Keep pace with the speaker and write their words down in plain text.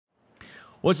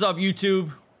What's up,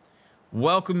 YouTube?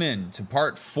 Welcome in to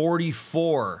part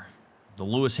 44, the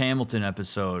Lewis Hamilton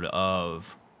episode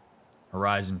of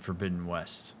Horizon Forbidden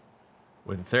West.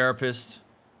 With a therapist,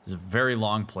 this is a very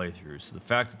long playthrough, so the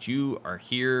fact that you are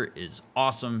here is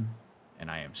awesome,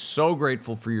 and I am so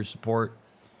grateful for your support.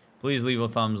 Please leave a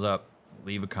thumbs up,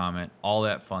 leave a comment, all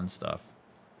that fun stuff.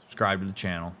 Subscribe to the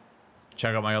channel,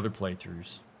 check out my other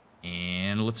playthroughs,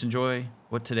 and let's enjoy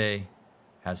what today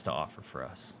has to offer for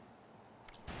us.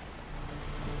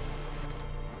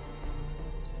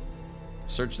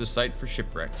 Search the site for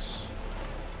shipwrecks.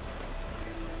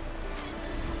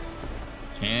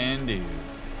 Can do.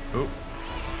 Oh.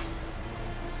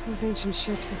 Those ancient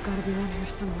ships have got to be around here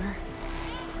somewhere.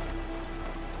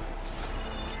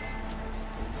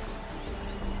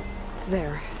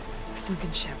 There. A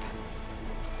sunken ship.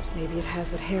 Maybe it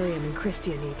has what Harriam and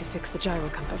Christia need to fix the gyro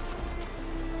compass.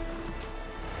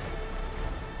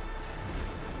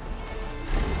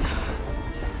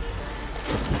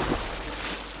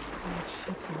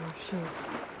 Ship's in rough shape.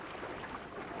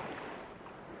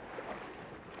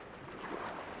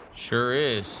 Sure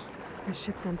is. The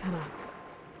ship's antenna.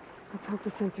 Let's hope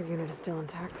the sensor unit is still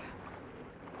intact.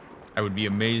 I would be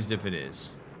amazed if it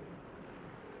is.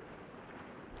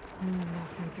 No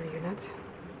sensor unit.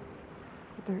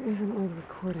 But there is an old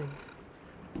recording.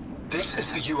 This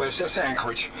is the USS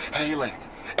Anchorage. Hailing.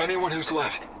 Anyone who's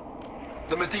left.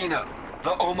 The Medina,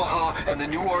 the Omaha, and the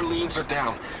New Orleans are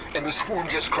down. And the swarm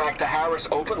just cracked the Harris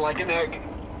open like an egg.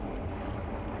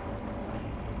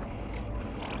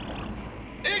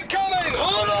 Incoming!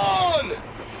 Hold on!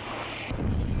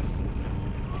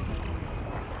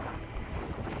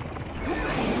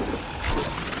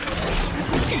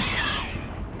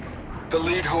 The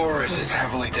lead Horus is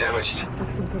heavily damaged. Looks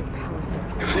like some sort of power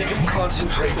source. If we can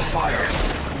concentrate fire,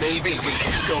 maybe we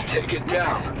can still take it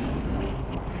down.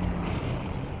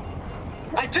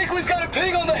 I think we've got a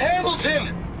ping on the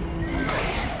Hamilton!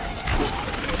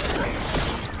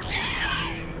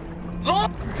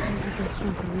 Look! Sounds like their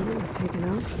sensor unit was taken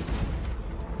out.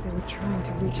 They were trying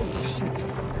to reach other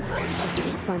ships. I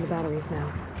should find the batteries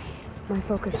now. My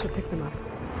focus should pick them up.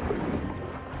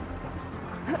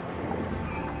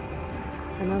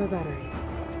 Another battery.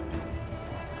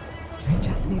 I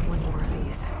just need one more of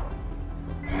these.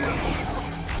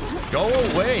 Go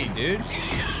away, dude.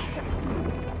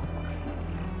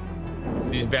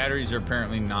 These batteries are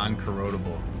apparently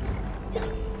non-corrodable.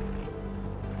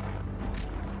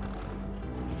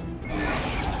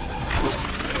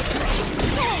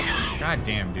 God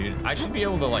damn, dude. I should be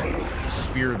able to, like,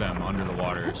 spear them under the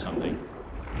water or something.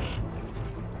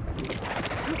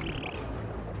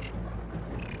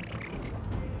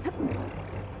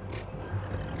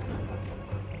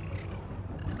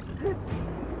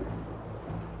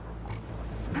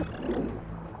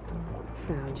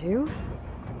 Found you.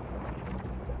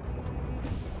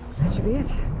 That should be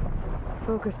it.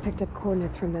 Focus picked up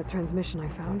coordinates from that transmission I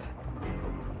found.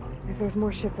 If there's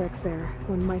more shipwrecks there,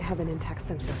 one might have an intact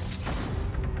sensor.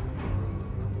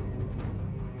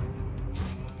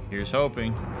 Here's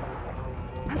hoping.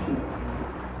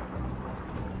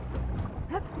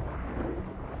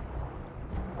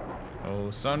 Oh,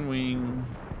 Sunwing.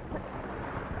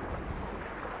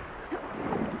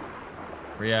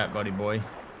 Where you at, buddy boy?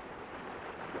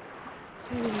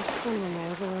 Maybe that Sunwing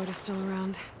I overrode is still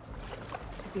around.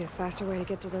 Could be a faster way to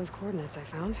get to those coordinates I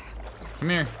found. Come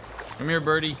here. Come here,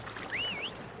 birdie.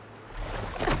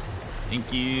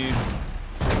 Thank you.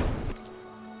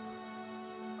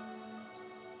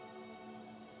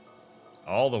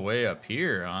 All the way up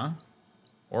here, huh?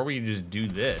 Or we can just do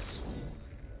this.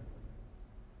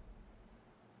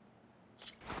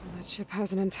 That ship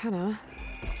has an antenna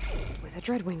with a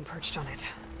dreadwing perched on it.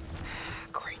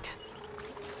 Great.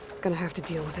 Gonna have to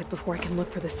deal with it before I can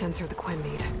look for the sensor the Quen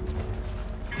need.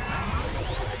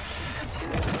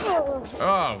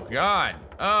 Oh, God.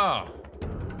 Oh.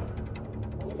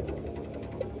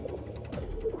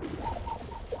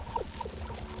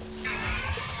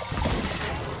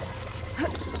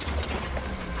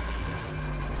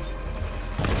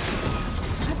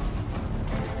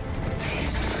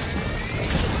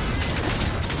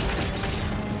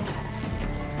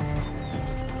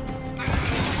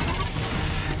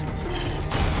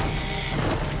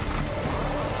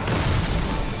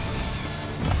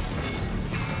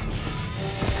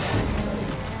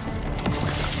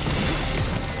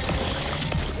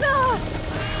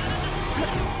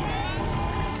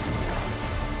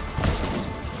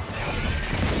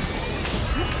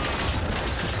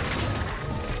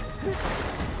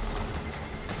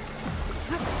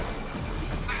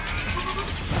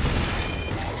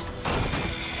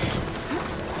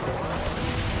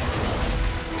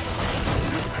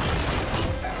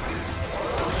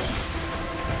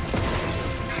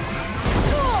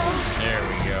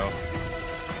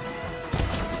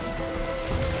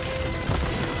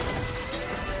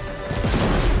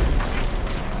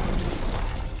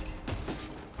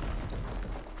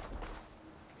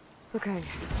 Okay,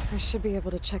 I should be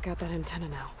able to check out that antenna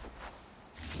now.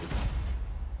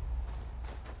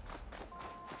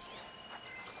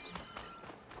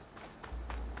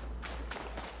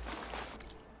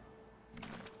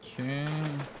 Okay.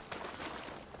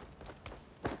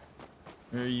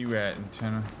 Where are you at,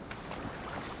 antenna?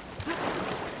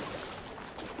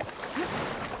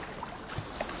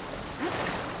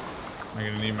 Am I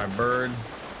gonna need my bird?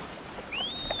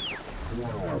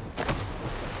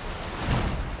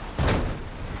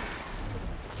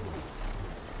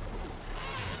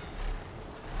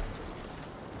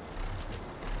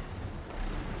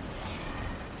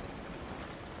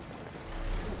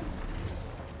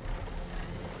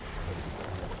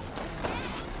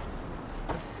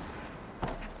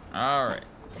 All right.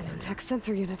 An intact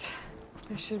sensor unit.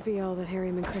 This should be all that Harry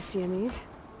and Christia need.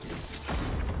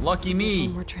 Lucky There's me.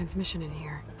 one more transmission in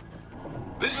here.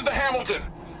 This is the Hamilton.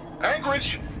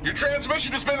 Anchorage, your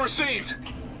transmission has been received.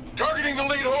 Targeting the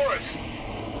lead Horus.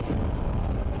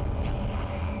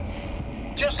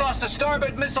 Just lost a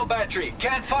starboard missile battery.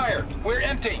 Can't fire. We're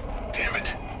empty. Damn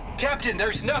it. Captain,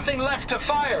 there's nothing left to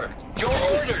fire. Your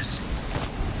orders.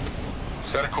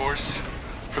 Set a course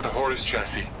for the Horus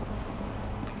chassis.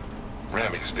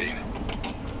 Ramming speed.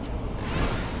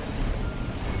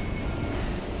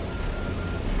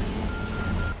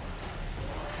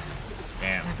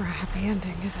 It's Damn. never a happy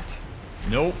ending, is it?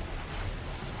 Nope.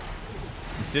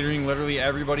 Considering literally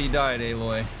everybody died,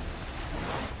 Aloy.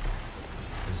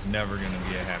 There's never gonna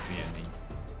be a happy ending.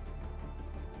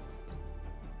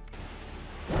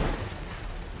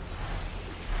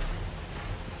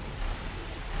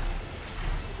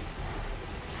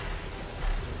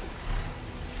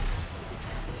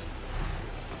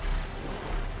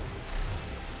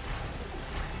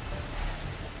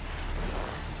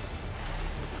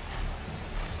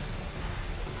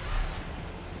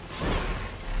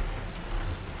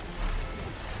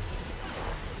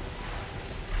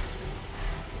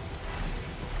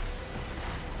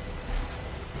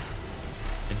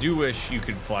 I do wish you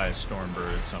could fly a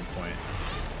Stormbird at some point.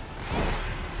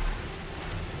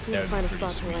 Need That to would find be a pretty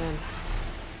spot to sweet. land.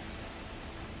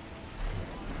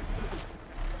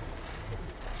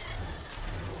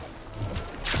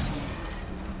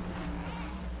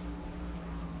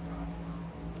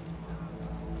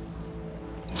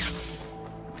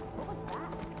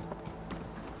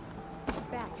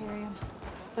 Back, Miriam.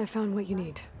 I found what you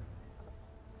need.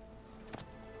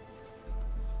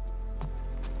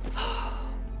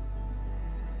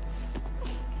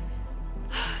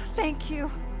 Thank you.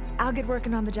 I'll get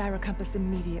working on the gyro compass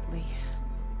immediately.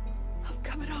 I'm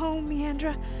coming home,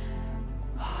 Meandra.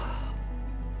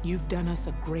 You've done us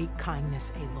a great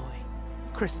kindness, Aloy.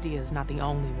 Christia is not the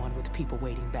only one with people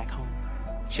waiting back home.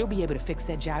 She'll be able to fix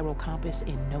that gyro compass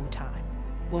in no time.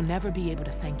 We'll never be able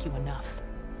to thank you enough.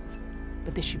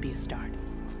 But this should be a start.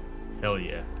 Hell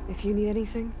yeah. If you need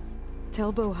anything,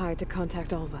 tell Bohai to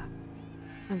contact Alva.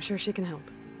 I'm sure she can help.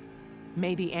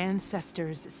 May the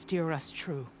ancestors steer us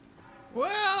true.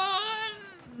 Well,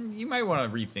 you might want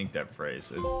to rethink that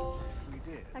phrase.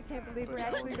 I can't believe we're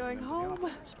actually going home.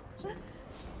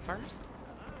 First,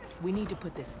 we need to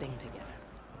put this thing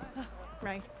together.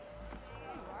 Right.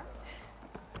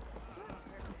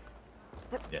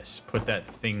 Yes, put that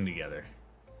thing together.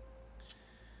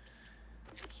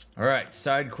 All right,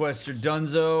 side quests are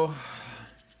donezo.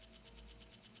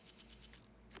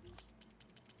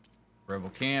 Rebel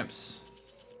camps.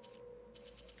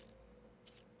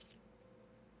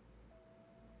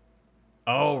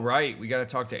 Oh, right. We got to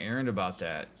talk to Aaron about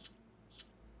that.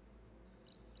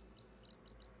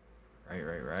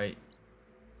 Right.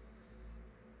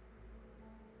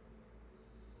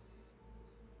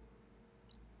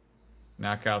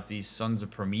 Knock out these sons of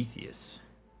Prometheus.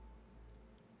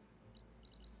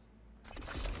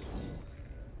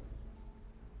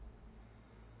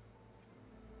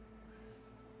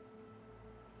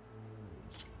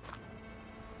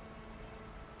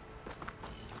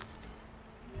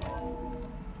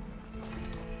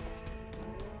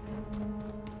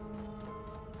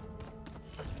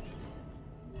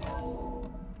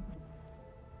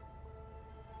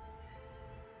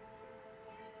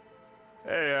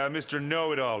 Hey, Mr.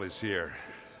 Know-It-All is here.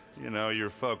 You know, your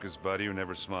focus buddy who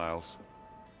never smiles.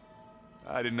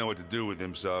 I didn't know what to do with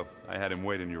him, so I had him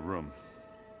wait in your room.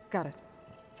 Got it.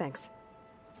 Thanks.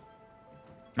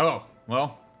 Oh,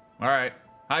 well, all right.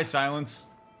 Hi, Silence.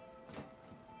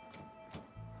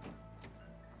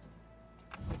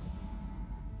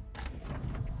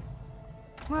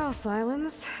 Well,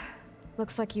 Silence.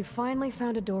 Looks like you finally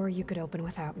found a door you could open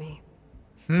without me.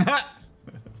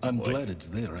 I'm glad it's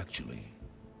there, actually.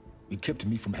 It kept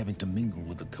me from having to mingle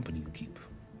with the company you keep.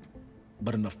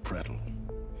 But enough prattle.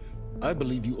 I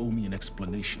believe you owe me an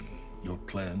explanation. Your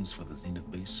plans for the Zenith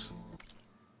base?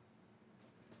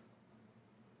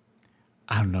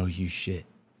 I don't know you shit.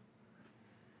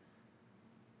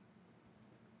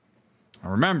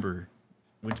 Now remember,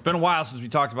 it's been a while since we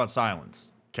talked about Silence,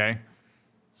 okay?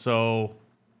 So,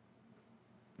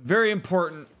 very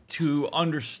important to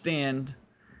understand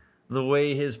the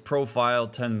way his profile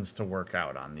tends to work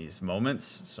out on these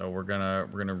moments. So we're gonna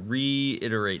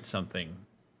reiterate something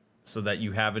so that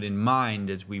you have it in mind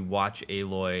as we watch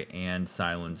Aloy and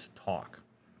Silence talk.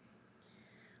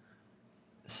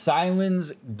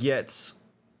 Silence gets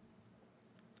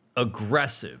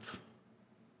aggressive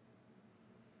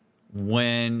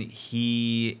when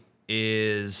he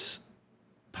is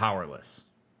powerless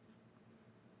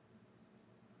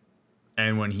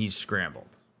and when he's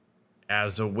scrambled,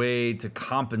 as a way to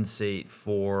compensate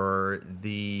for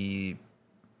the,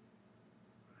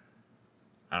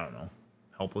 I don't know,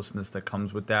 helplessness that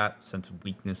comes with that, sense of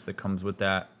weakness that comes with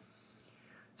that.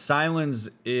 Silence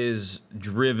is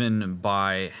driven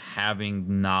by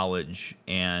having knowledge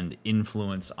and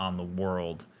influence on the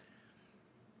world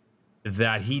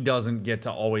that he doesn't get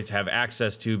to always have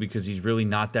access to because he's really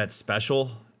not that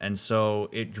special. And so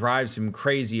it drives him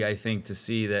crazy, I think, to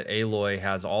see that Aloy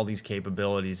has all these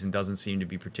capabilities and doesn't seem to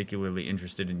be particularly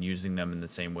interested in using them in the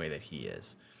same way that he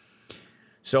is.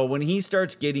 So when he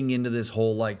starts getting into this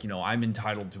whole, like, you know, I'm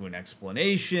entitled to an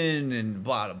explanation and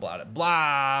blah, blah,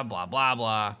 blah, blah, blah,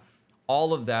 blah,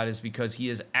 all of that is because he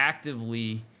is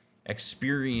actively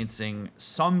experiencing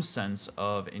some sense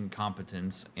of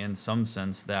incompetence and some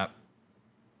sense that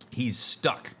he's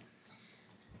stuck.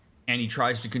 And he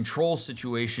tries to control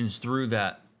situations through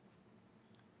that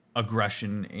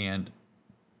aggression and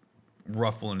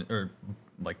ruffling, or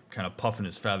like kind of puffing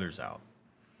his feathers out.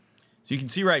 So you can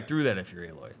see right through that if you're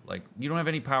Aloy. Like, you don't have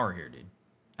any power here, dude.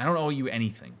 I don't owe you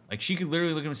anything. Like, she could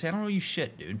literally look at him and say, I don't owe you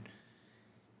shit, dude.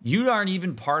 You aren't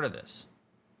even part of this.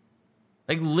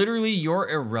 Like, literally, you're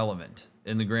irrelevant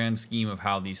in the grand scheme of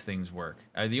how these things work.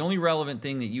 The only relevant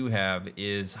thing that you have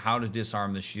is how to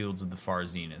disarm the shields of the far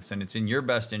zeniths. And it's in your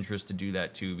best interest to do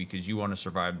that, too, because you want to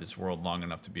survive this world long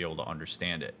enough to be able to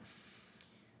understand it.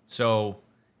 So,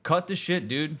 cut the shit,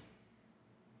 dude.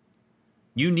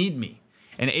 You need me.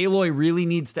 And Aloy really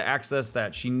needs to access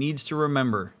that. She needs to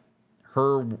remember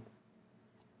her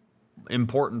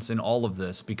importance in all of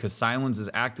this, because Silence is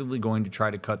actively going to try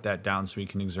to cut that down so he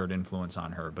can exert influence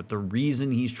on her. But the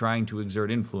reason he's trying to exert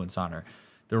influence on her,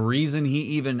 the reason he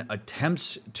even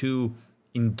attempts to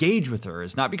engage with her,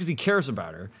 is not because he cares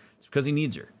about her, it's because he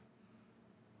needs her.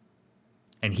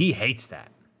 And he hates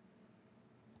that.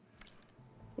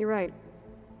 You're right.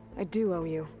 I do owe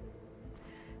you.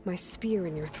 My spear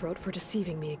in your throat for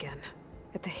deceiving me again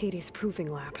at the Hades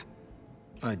Proving Lab.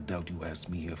 I doubt you asked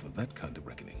me here for that kind of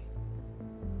reckoning.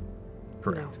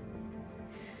 Correct.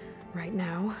 No. Right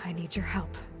now, I need your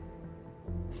help.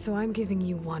 So I'm giving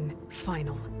you one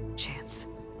final chance.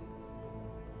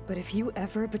 But if you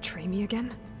ever betray me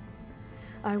again,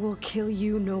 I will kill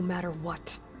you no matter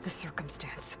what the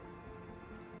circumstance.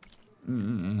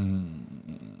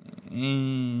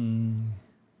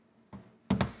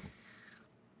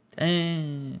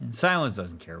 Silence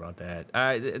doesn't care about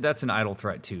that. That's an idle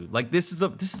threat too. Like, this is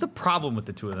the problem with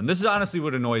the two of them. This is honestly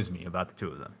what annoys me about the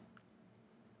two of them.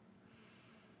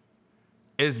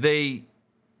 Is they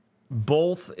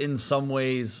both in some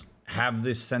ways have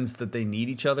this sense that they need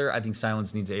each other. I think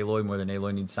Silence needs Aloy more than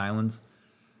Aloy needs Silence.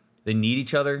 They need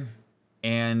each other.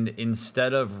 And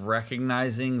instead of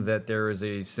recognizing that there is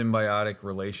a symbiotic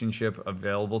relationship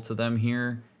available to them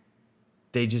here,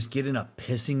 they just get in a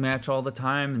pissing match all the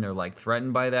time, and they're like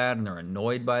threatened by that, and they're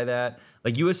annoyed by that.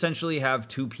 Like, you essentially have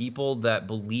two people that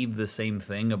believe the same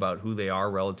thing about who they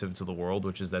are relative to the world,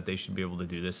 which is that they should be able to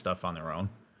do this stuff on their own.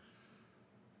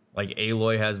 Like,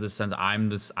 Aloy has this sense, I'm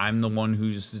the one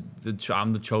who's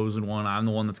I'm the chosen one. I'm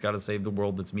the one that's got to save the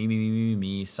world. That's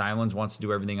me. Silence wants to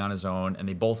do everything on his own, and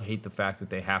they both hate the fact that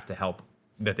they have to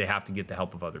get the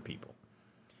help of other people.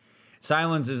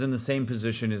 Silence is in the same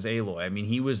position as Aloy. I mean,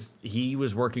 he was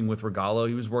working with Regalo.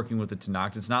 He was working with the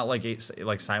Tenakth. It's not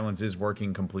like Silence is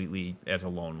working completely as a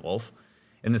lone wolf,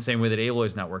 in the same way that Aloy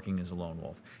is not working as a lone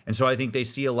wolf. And so I think they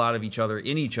see a lot of each other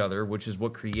in each other, which is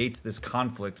what creates this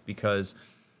conflict, because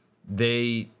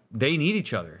they need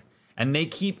each other, and they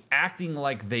keep acting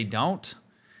like they don't.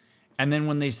 And then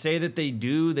when they say that they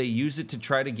do, they use it to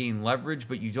try to gain leverage,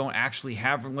 but you don't actually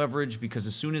have leverage, because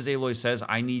as soon as Aloy says,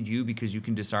 I need you because you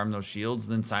can disarm those shields,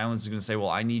 then Silence is going to say, well,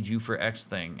 I need you for X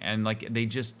thing. And like,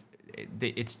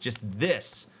 it's just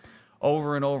this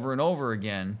over and over and over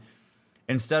again.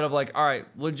 Instead of like, all right,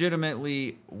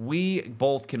 legitimately, we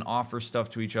both can offer stuff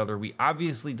to each other. We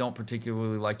obviously don't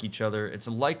particularly like each other. It's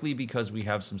likely because we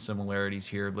have some similarities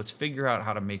here. Let's figure out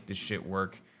how to make this shit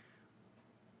work.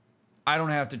 I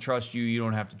don't have to trust you. You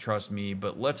don't have to trust me.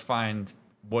 But let's find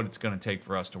what it's going to take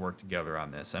for us to work together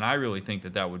on this. And I really think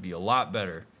that that would be a lot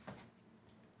better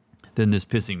than this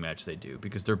pissing match they do.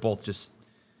 Because they're both just...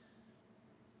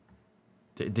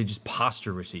 They just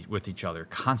posture with each other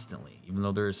constantly, even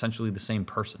though they're essentially the same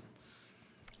person.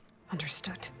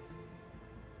 Understood.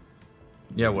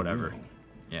 Yeah, whatever.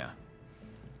 Yeah.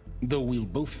 Though we'll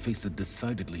both face a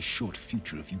decidedly short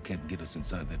future if you can't get us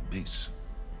inside that base.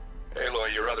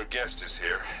 Aloy, your other guest is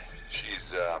here.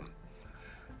 She's,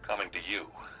 coming to you.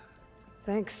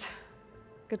 Thanks.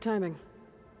 Good timing.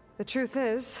 The truth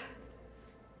is,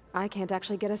 I can't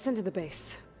actually get us into the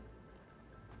base.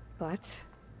 But...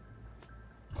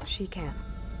 she can.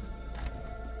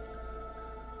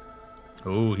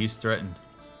 Oh, he's threatened.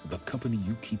 The company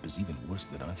you keep is even worse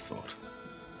than I thought.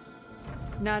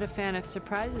 Not a fan of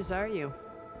surprises, are you?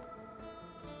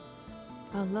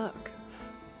 Oh, look.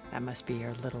 That must be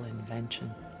your little invention.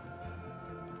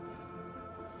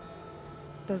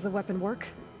 Does the weapon work?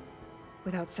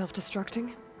 Without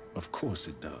self-destructing? Of course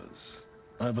it does.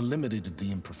 I've eliminated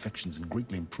the imperfections and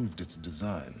greatly improved its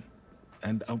design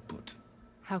and output.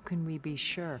 How can we be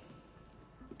sure?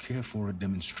 Care for a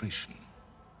demonstration?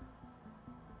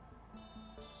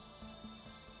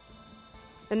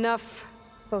 Enough,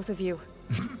 both of you.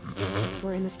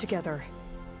 We're in this together,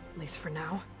 at least for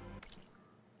now.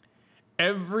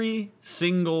 Every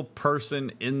single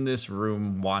person in this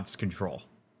room wants control.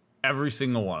 Every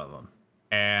single one of them.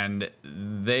 And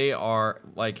they are,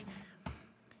 like...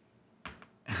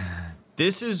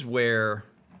 This is where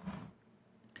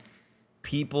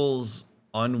people's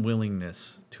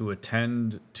unwillingness to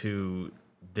attend to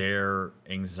their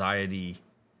anxiety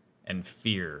and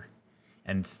fear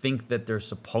and think that they're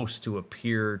supposed to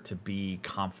appear to be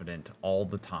confident all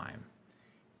the time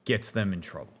gets them in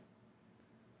trouble.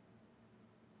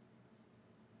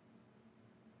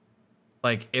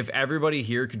 Like, if everybody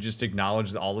here could just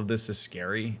acknowledge that all of this is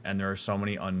scary and there are so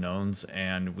many unknowns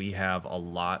and we have a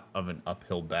lot of an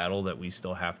uphill battle that we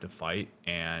still have to fight,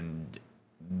 and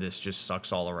this just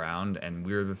sucks all around and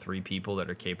we're the three people that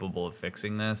are capable of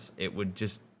fixing this, it would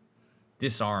just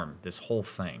disarm this whole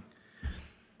thing.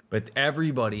 But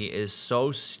everybody is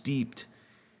so steeped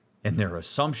in their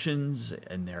assumptions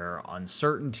and their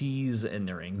uncertainties and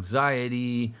their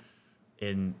anxiety,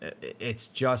 and it's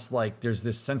just like there's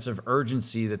this sense of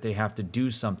urgency that they have to do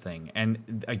something.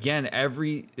 And again,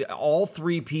 all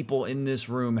three people in this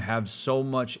room have so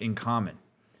much in common.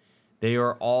 They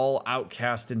are all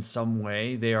outcast in some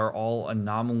way. They are all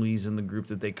anomalies in the group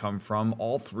that they come from.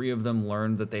 All three of them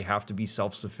learned that they have to be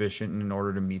self-sufficient in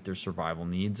order to meet their survival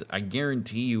needs. I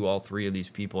guarantee you all three of these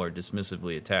people are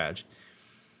dismissively attached.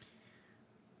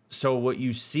 So what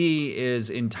you see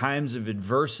is in times of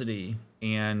adversity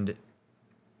and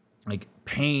like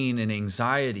pain and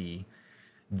anxiety,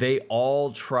 they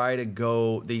all try to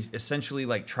go, they essentially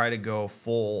like try to go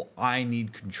full I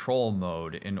need control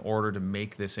mode in order to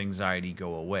make this anxiety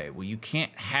go away. Well, you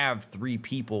can't have three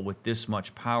people with this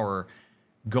much power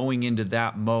going into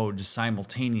that mode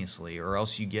simultaneously, or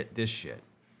else you get this shit.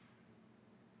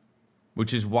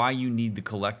 Which is why you need the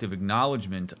collective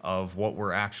acknowledgement of what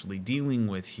we're actually dealing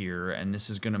with here, and this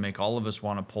is going to make all of us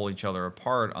want to pull each other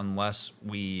apart unless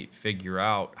we figure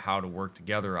out how to work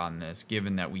together on this,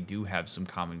 given that we do have some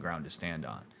common ground to stand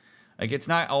on. Like, it's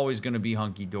not always going to be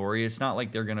hunky-dory. It's not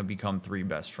like they're going to become three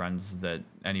best friends that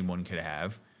anyone could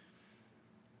have.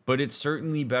 But it's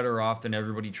certainly better off than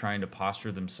everybody trying to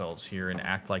posture themselves here and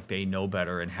act like they know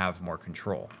better and have more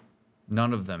control.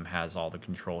 None of them has all the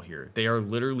control here. They are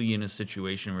literally in a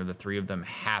situation where the three of them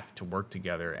have to work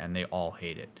together, and they all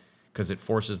hate it because it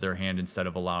forces their hand instead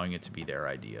of allowing it to be their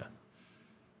idea.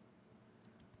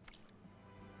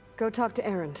 Go talk to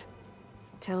Erend.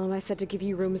 Tell him I said to give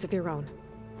you rooms of your own.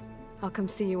 I'll come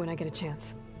see you when I get a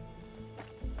chance.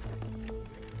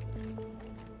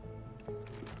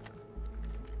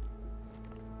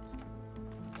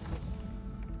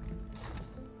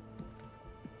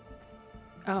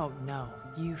 Oh, no.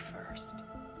 You first.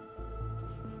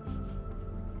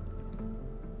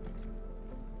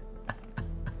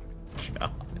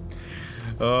 God.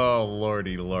 Oh,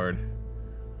 lordy lord.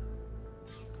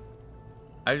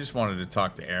 I just wanted to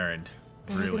talk to Erend.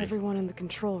 Gotta Really. get everyone in the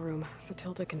control room so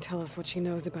Tilda can tell us what she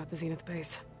knows about the Zenith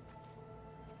base.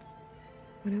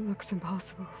 When it looks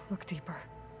impossible, look deeper.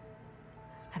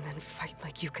 And then fight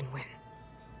like you can win.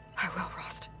 I will,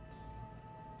 Rost.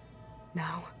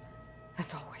 Now and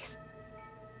always.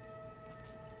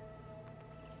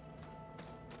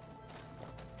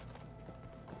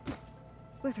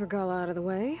 With Regala out of the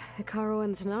way, Hikaru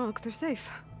and Tanaok, they're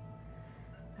safe.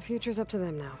 The future's up to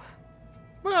them now.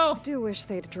 Well, I do wish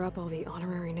they'd drop all the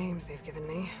honorary names they've given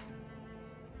me.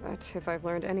 But if I've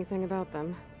learned anything about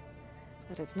them,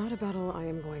 that is not a battle I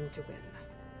am going to win.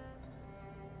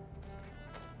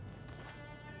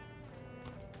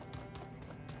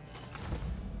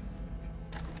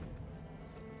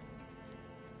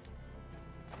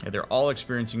 yeah, they're all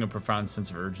experiencing a profound sense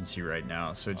of urgency right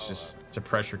now, so it's just, it's a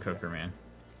pressure cooker, man.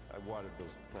 I watered those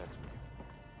plants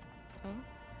for you.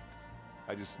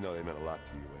 Oh? I just know they meant a lot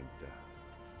to you,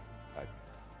 and,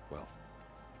 well...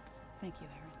 Thank you,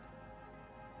 Aaron.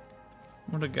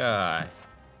 What a guy.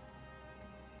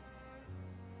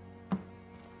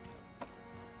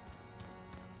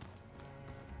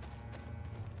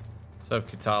 What's up,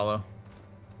 Katalo?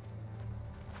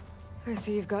 I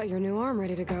see you've got your new arm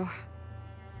ready to go.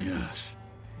 Yes.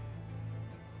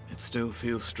 It still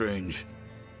feels strange.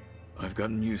 I've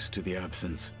gotten used to the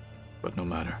absence, but no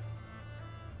matter.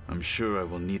 I'm sure I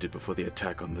will need it before the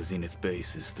attack on the Zenith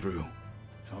base is through.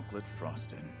 Chocolate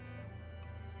frosting.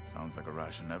 Sounds like a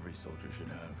ration every soldier should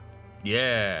have.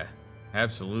 Yeah,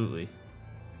 absolutely.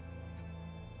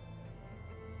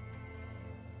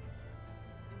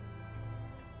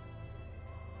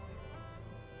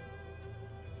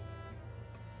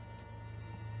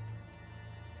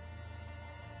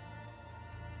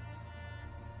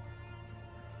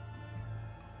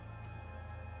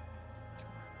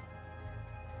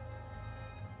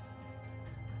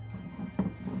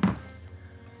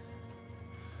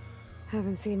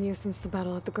 Haven't seen you since the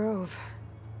battle at the Grove.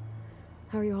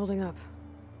 How are you holding up?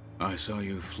 I saw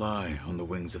you fly on the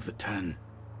wings of the Ten,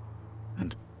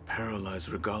 and paralyze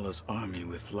Regala's army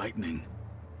with lightning.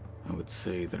 I would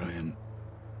say that I am...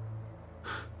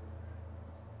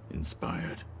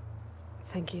 inspired.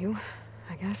 Thank you,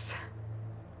 I guess.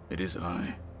 It is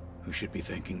I who should be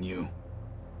thanking you.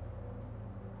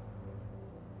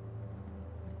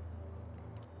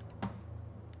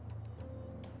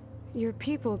 Your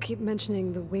people keep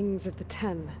mentioning the wings of the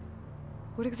Ten.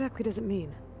 What exactly does it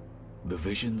mean? The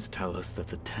visions tell us that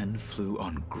the Ten flew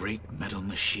on great metal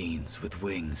machines with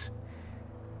wings,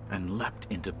 and leapt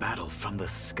into battle from the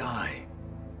sky.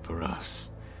 For us,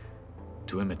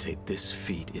 to imitate this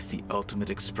feat is the ultimate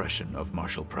expression of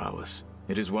martial prowess.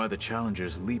 It is why the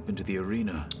challengers leap into the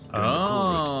arena during the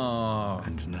Kulrut.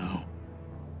 And now,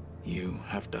 you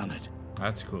have done it.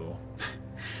 That's cool.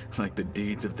 Like the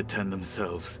deeds of the Ten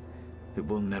themselves, it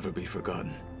will never be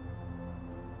forgotten.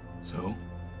 So,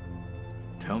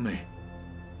 tell me,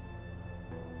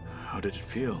 how did it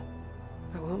feel?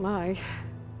 I won't lie.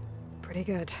 Pretty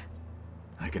good.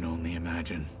 I can only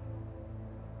imagine.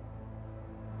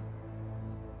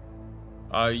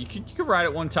 You could ride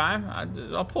it one time.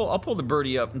 I'll pull the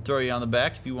birdie up and throw you on the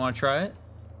back if you want to try it.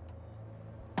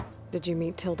 Did you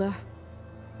meet Tilda?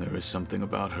 There is something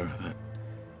about her that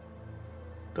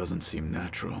doesn't seem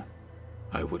natural.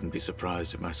 I wouldn't be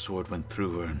surprised if my sword went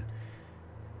through her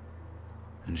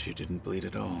and she didn't bleed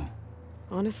at all.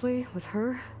 Honestly, with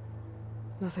her,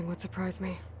 nothing would surprise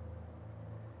me.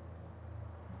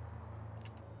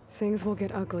 Things will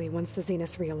get ugly once the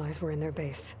Zeniths realize we're in their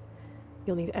base.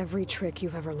 You'll need every trick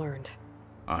you've ever learned.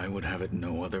 I would have it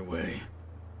no other way.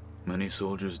 Many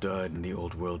soldiers died in the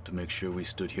old world to make sure we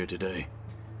stood here today.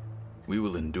 We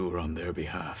will endure on their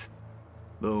behalf.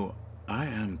 Though, I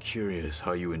am curious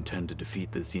how you intend to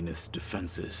defeat the Zenith's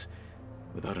defenses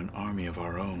without an army of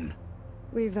our own.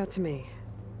 Leave that to me.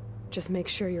 Just make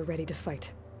sure you're ready to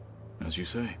fight. As you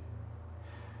say.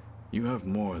 You have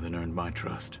more than earned my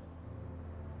trust.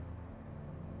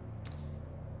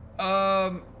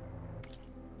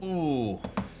 Ooh.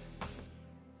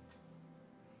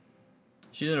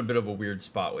 She's in a bit of a weird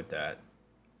spot with that.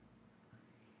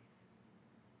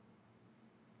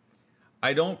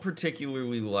 I don't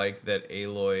particularly like that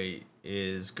Aloy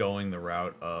is going the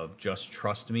route of just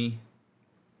trust me,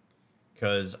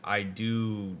 because I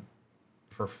do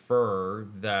prefer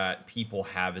that people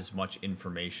have as much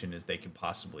information as they can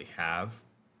possibly have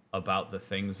about the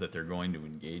things that they're going to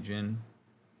engage in.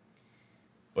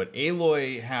 But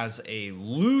Aloy has a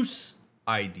loose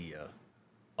idea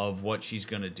of what she's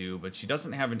going to do, but she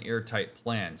doesn't have an airtight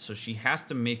plan. So she has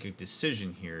to make a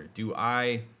decision here.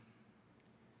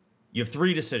 You have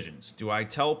three decisions. Do I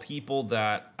tell people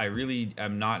that I really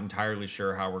am not entirely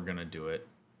sure how we're going to do it,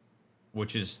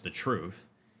 which is the truth,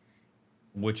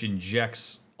 which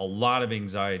injects a lot of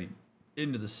anxiety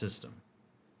into the system,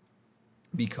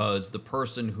 because the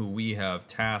person who we have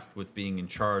tasked with being in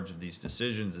charge of these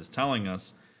decisions is telling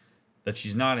us that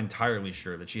she's not entirely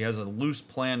sure, that she has a loose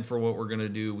plan for what we're going to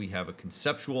do. We have a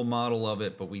conceptual model of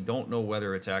it, but we don't know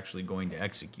whether it's actually going to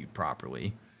execute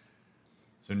properly.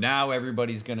 So now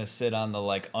everybody's going to sit on the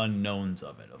like unknowns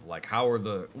of it, of like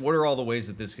what are all the ways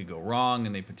that this could go wrong,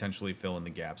 and they potentially fill in the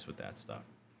gaps with that stuff.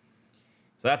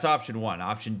 So that's option one.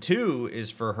 Option two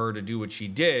is for her to do what she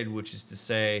did, which is to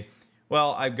say,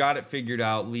 well, I've got it figured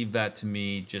out. Leave that to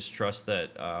me. Just trust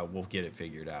that we'll get it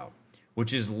figured out,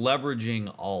 which is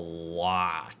leveraging a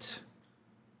lot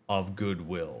of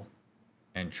goodwill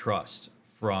and trust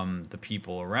from the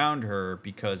people around her,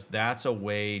 because that's a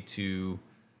way to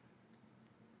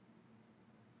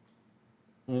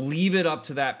leave it up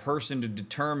to that person to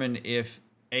determine if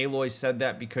Aloy said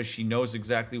that because she knows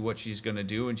exactly what she's going to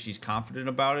do and she's confident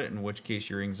about it, in which case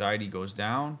your anxiety goes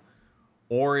down,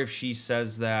 or if she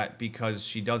says that because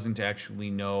she doesn't actually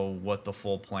know what the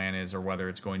full plan is or whether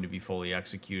it's going to be fully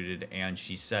executed, and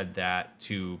she said that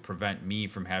to prevent me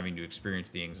from having to experience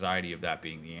the anxiety of that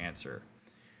being the answer.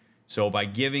 So by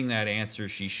giving that answer,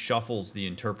 she shuffles the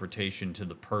interpretation to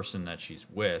the person that she's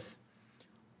with,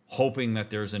 hoping that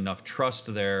there's enough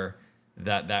trust there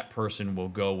that that person will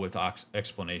go with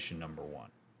explanation number one.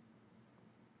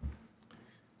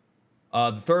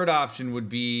 The third option would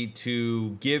be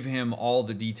to give him all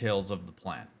the details of the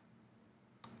plan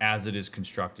as it is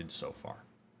constructed so far.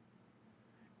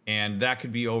 And that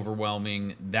could be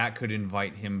overwhelming. That could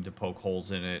invite him to poke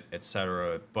holes in it,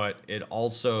 etc. But it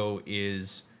also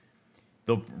is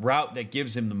the route that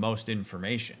gives him the most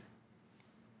information.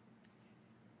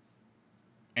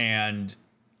 And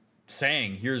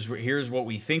saying, here's what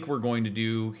we think we're going to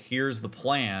do, here's the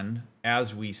plan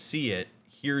as we see it,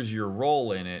 here's your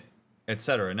role in it,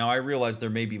 etc. Now, I realize there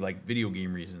may be like video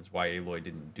game reasons why Aloy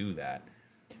didn't do that,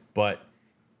 but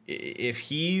if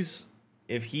he's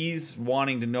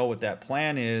wanting to know what that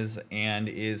plan is and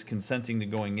is consenting to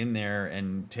going in there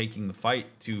and taking the fight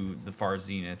to the far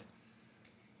zenith,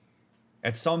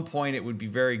 at some point it would be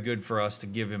very good for us to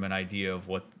give him an idea of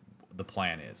what the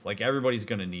plan is. Like, everybody's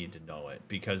going to need to know it,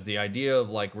 because the idea of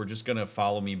like, we're just going to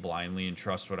follow me blindly and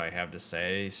trust what I have to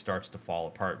say starts to fall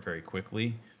apart very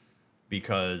quickly,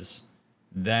 because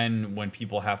then when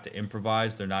people have to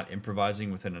improvise, they're not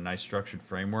improvising within a nice structured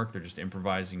framework. They're just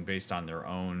improvising based on their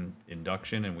own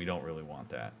induction, and we don't really want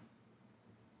that.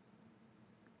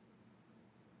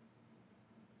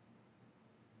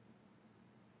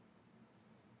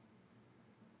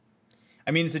 I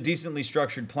mean, it's a decently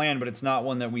structured plan, but it's not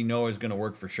one that we know is going to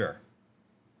work for sure.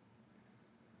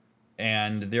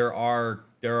 And there are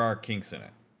kinks in it.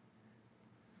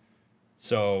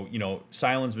 So, you know,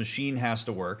 Sylens' machine has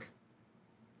to work.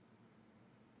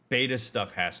 Beta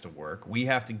stuff has to work. We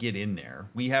have to get in there.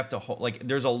 We have to, like,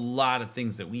 there's a lot of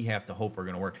things that we have to hope are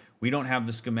going to work. We don't have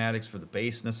the schematics for the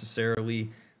base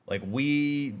necessarily. Like,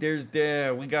 we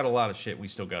got a lot of shit we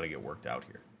still got to get worked out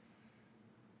here.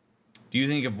 Do you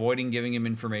think avoiding giving him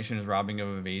information is robbing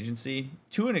him of agency?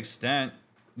 To an extent,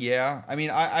 yeah. I mean,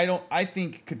 I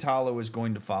think Katalo is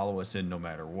going to follow us in no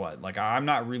matter what. Like, I'm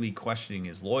not really questioning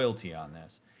his loyalty on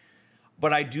this.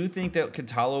 But I do think that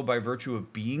Katalo, by virtue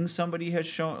of being somebody, has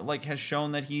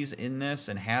shown that he's in this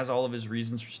and has all of his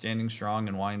reasons for standing strong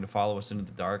and wanting to follow us into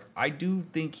the dark. I do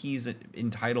think he's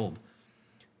entitled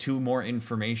to more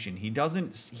information.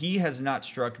 He has not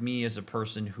struck me as a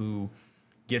person who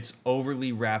gets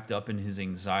overly wrapped up in his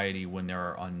anxiety when there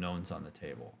are unknowns on the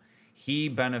table. He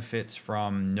benefits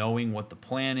from knowing what the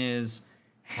plan is,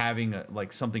 having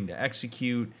something to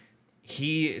execute.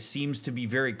 He seems to be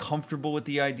very comfortable with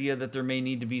the idea that there may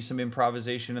need to be some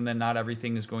improvisation and then not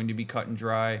everything is going to be cut and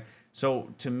dry.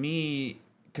 So to me,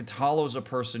 Katalo's a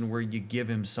person where you give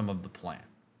him some of the plan.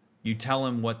 You tell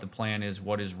him what the plan is,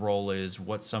 what his role is,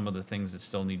 what some of the things that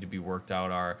still need to be worked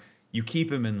out are. You keep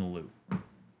him in the loop.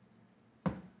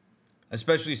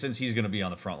 Especially since he's going to be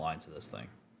on the front lines of this thing.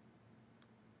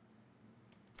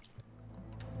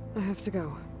 I have to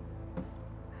go.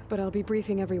 But I'll be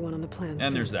briefing everyone on the plan And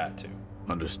soon. there's that, too.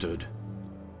 Understood.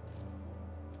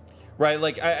 Right,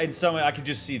 like, I could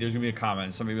just see there's going to be a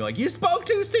comment. Somebody be like, you spoke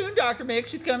too soon, DrMick.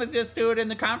 She's going to just do it in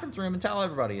the conference room and tell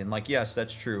everybody. And, like, yes,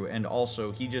 that's true. And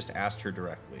also, he just asked her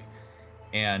directly.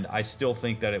 And I still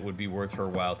think that it would be worth her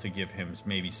while to give him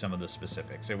maybe some of the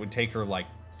specifics. It would take her, like,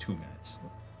 2 minutes.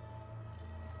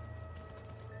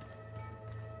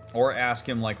 Or ask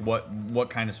him, like, what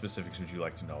kind of specifics would you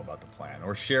like to know about the plan?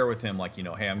 Or share with him, like, you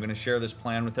know, hey, I'm going to share this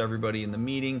plan with everybody in the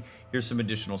meeting. Here's some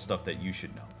additional stuff that you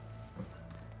should know.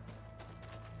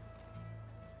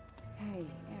 Hey,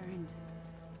 Aaron.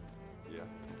 Yeah?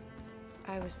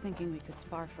 I was thinking we could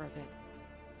spar for a bit.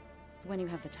 When you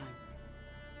have the time.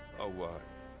 Oh,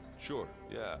 sure.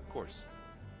 Yeah, of course.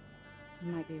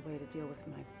 Might be a way to deal with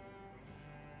my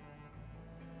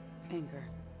anger.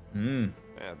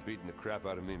 Yeah, beating the crap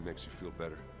out of me makes you feel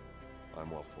better.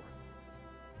 I'm all for it.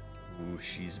 Ooh,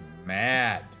 she's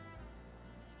mad.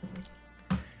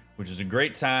 Which is a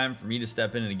great time for me to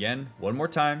step in. And again, one more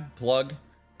time, plug.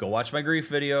 Go watch my grief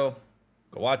video.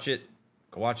 Go watch it.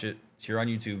 Go watch it. It's here on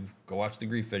YouTube. Go watch the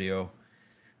grief video.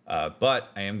 But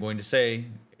I am going to say,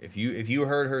 if you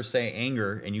heard her say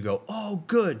anger and you go, oh,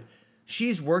 good,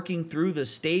 she's working through the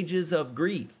stages of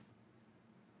grief.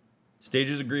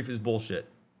 Stages of grief is bullshit.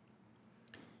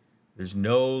 There's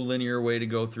no linear way to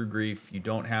go through grief. You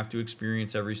don't have to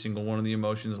experience every single one of the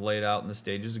emotions laid out in the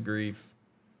stages of grief.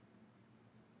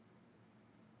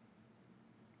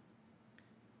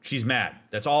 She's mad.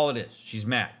 That's all it is. She's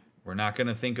mad. We're not going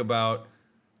to think about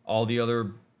all the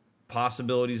other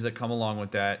possibilities that come along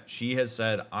with that. She has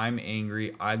said, I'm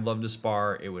angry. I'd love to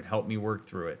spar. It would help me work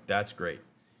through it. That's great.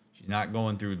 She's not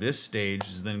going through this stage.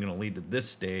 Is then going to lead to this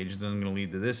stage. Then going to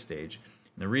lead to this stage.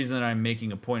 And the reason that I'm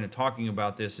making a point of talking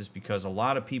about this is because a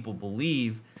lot of people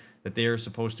believe that they are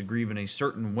supposed to grieve in a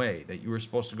certain way, that you are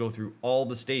supposed to go through all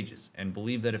the stages, and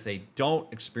believe that if they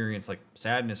don't experience, like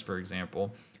sadness, for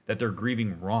example, that they're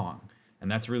grieving wrong.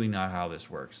 And that's really not how this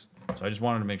works. So I just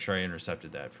wanted to make sure I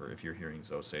intercepted that for if you're hearing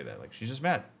Zoe say that. Like, she's just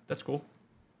mad. That's cool.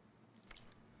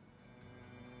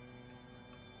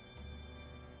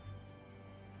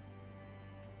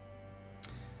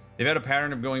 They've had a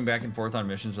pattern of going back and forth on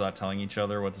missions without telling each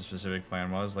other what the specific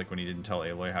plan was, like when he didn't tell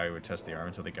Aloy how he would test the arm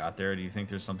until they got there. Do you think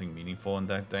there's something meaningful in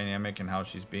that dynamic and how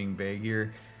she's being vague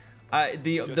here?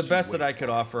 The best that I could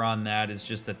offer on that is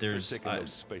just that there's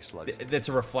that's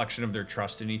a reflection of their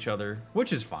trust in each other,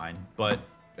 which is fine, but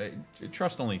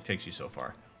trust only takes you so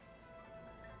far.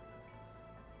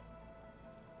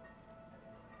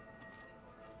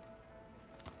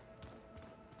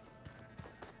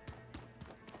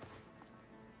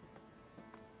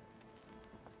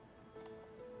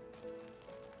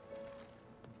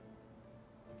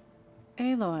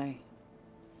 Aloy,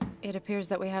 it appears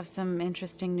that we have some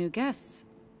interesting new guests.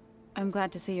 I'm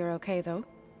glad to see you're okay, though.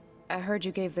 I heard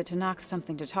you gave the Tanakh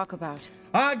something to talk about.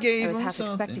 I was half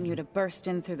expecting you to burst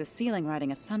in through the ceiling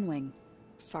riding a sunwing.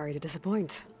 Sorry to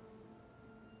disappoint.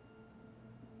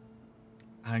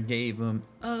 I gave him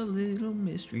a little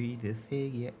mystery to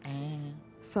figure out.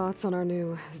 Thoughts on our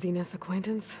new Zenith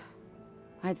acquaintance?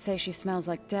 I'd say she smells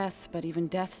like death, but even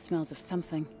death smells of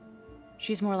something.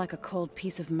 She's more like a cold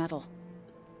piece of metal,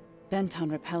 bent on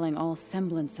repelling all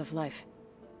semblance of life.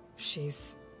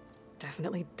 She's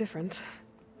definitely different.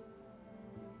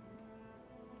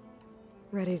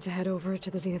 Ready to head over to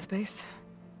the Zenith base?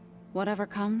 Whatever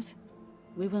comes,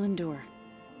 we will endure.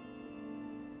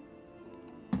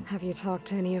 Have you talked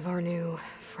to any of our new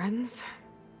friends?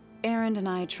 Erend and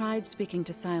I tried speaking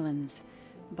to Sylens,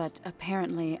 but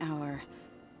apparently our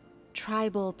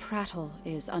tribal prattle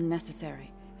is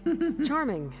unnecessary.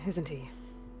 Charming, isn't he?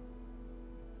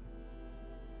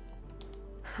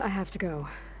 I have to go.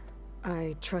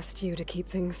 I trust you to keep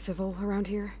things civil around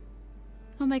here.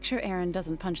 I'll make sure Erend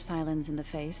doesn't punch Sylens in the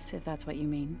face, if that's what you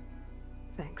mean.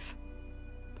 Thanks.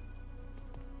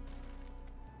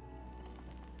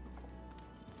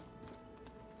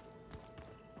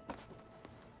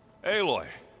 Aloy,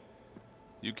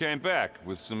 you came back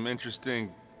with some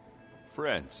interesting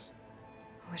friends.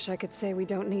 Wish I could say we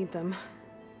don't need them,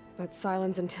 but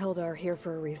Sylens and Tilda are here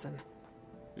for a reason.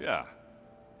 Yeah,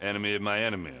 enemy of my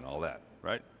enemy and all that,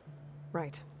 right?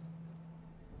 Right.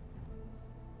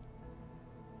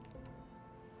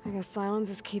 I guess Sylens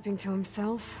is keeping to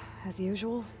himself, as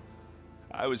usual.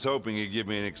 I was hoping he'd give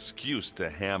me an excuse to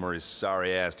hammer his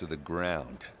sorry ass to the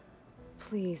ground.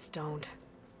 Please don't.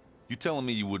 You telling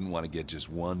me you wouldn't want to get just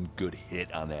one good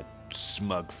hit on that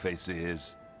smug face of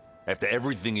his? After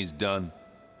everything he's done?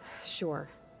 Sure.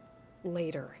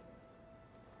 Later.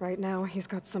 Right now, he's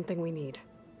got something we need.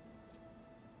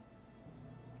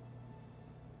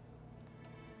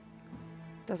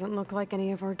 Doesn't look like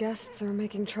any of our guests are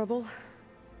making trouble.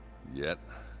 Yet.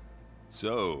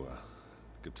 So,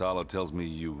 Katalo tells me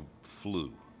you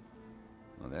flew.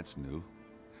 Well, that's new.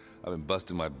 I've been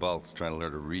busting my balls trying to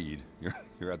learn to read.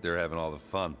 You're out there having all the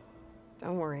fun.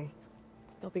 Don't worry.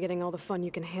 You'll be getting all the fun you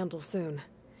can handle soon.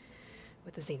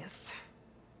 With the Zeniths.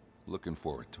 Looking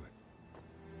forward to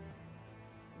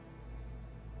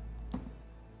it.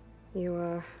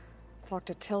 You, talked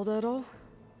to Tilda at all?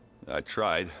 I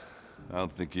tried. I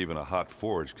don't think even a hot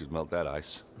forge could melt that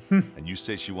ice. And you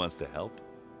say she wants to help?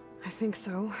 I think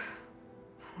so.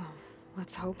 Well,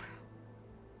 let's hope.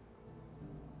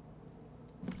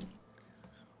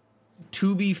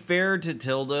 To be fair to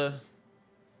Tilda,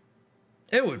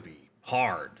 it would be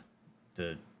hard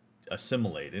to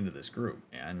assimilate into this group,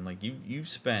 man. Like you've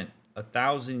spent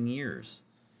 1,000 years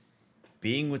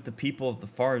being with the people of the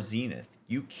far zenith.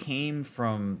 You came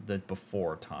from the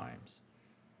before times.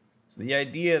 So the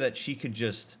idea that she could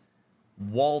just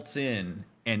waltz in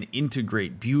and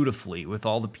integrate beautifully with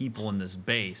all the people in this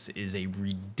base is a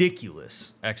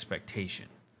ridiculous expectation.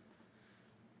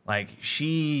 Like,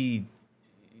 she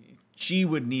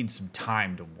would need some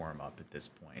time to warm up at this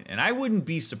point. And I wouldn't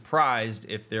be surprised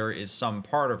if there is some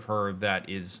part of her that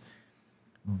is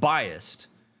biased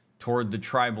toward the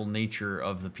tribal nature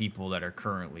of the people that are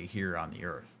currently here on the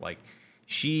Earth. Like,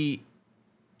 she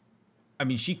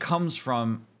comes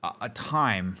from a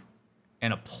time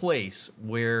and a place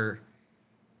where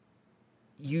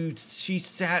she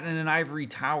sat in an ivory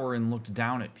tower and looked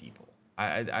down at people.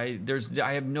 I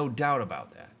have no doubt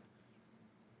about that.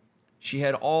 She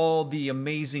had all the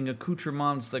amazing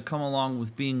accoutrements that come along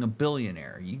with being a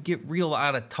billionaire. You get real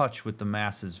out of touch with the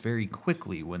masses very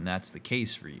quickly when that's the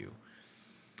case for you.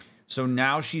 So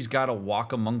now she's got to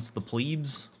walk amongst the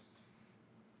plebes.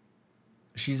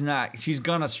 She's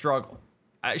gonna struggle.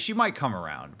 She might come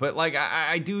around, but like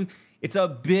I do, it's a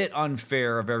bit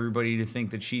unfair of everybody to think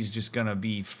that she's just gonna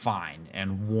be fine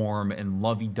and warm and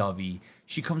lovey-dovey.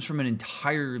 She comes from an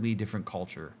entirely different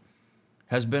culture,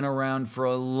 has been around for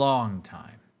a long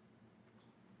time,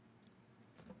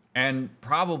 and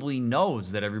probably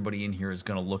knows that everybody in here is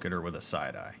gonna look at her with a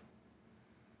side eye.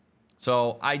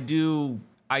 So I do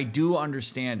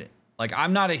understand it. Like,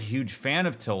 I'm not a huge fan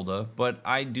of Tilda, but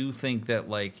I do think that,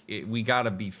 like, we got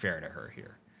to be fair to her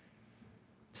here.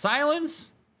 Silence,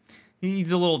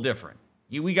 he's a little different.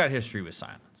 We got history with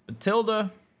Silence. But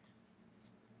Tilda,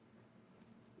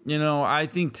 I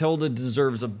think Tilda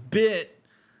deserves a bit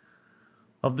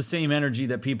of the same energy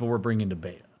that people were bringing to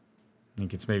Beta. I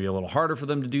think it's maybe a little harder for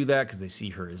them to do that because they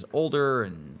see her as older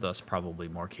and thus probably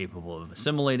more capable of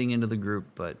assimilating into the group,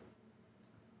 but...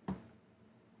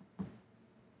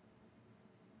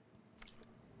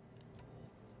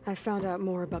 I found out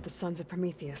more about the Sons of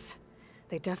Prometheus.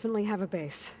 They definitely have a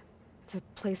base. It's a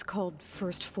place called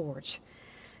First Forge.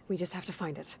 We just have to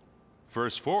find it.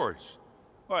 First Forge?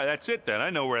 All right, that's it then.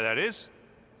 I know where that is.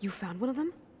 You found one of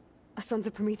them? A Sons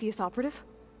of Prometheus operative?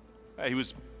 He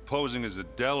was posing as a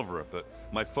Delver, but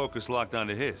my focus locked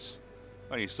onto his.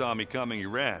 When he saw me coming, he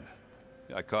ran.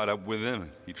 I caught up with him,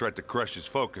 and he tried to crush his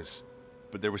focus.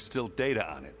 But there was still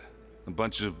data on it. A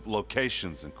bunch of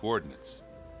locations and coordinates.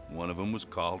 One of them was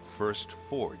called First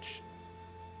Forge.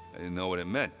 I didn't know what it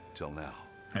meant till now.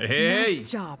 Hey!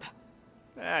 Nice job.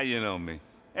 You know me.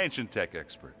 Ancient tech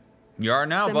expert. You are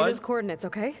now, Send bud. me those coordinates,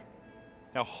 okay?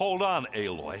 Now hold on,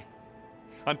 Aloy.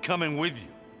 I'm coming with you.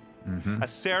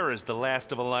 Asera's the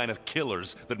last of a line of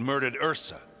killers that murdered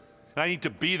Ursa. And I need to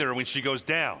be there when she goes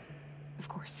down. Of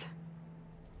course.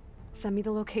 Send me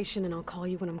the location and I'll call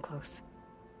you when I'm close.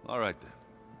 All right, then.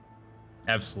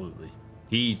 Absolutely.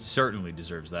 He certainly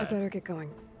deserves that. I better get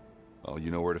going. Oh,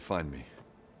 you know where to find me.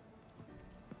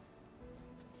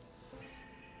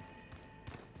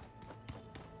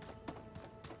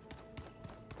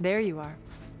 There you are.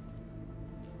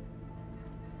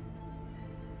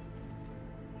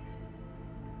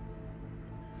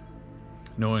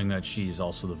 Knowing that she's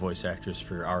also the voice actress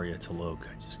for Arya T'Loak,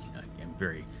 I just,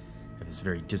 have this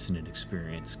very dissonant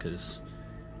experience because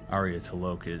Arya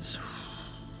T'Loak is...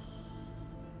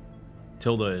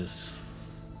 Tilda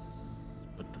is,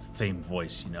 but the same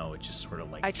voice, it just sort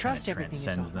of like I trust everything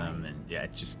transcends them, and yeah,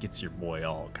 it just gets your boy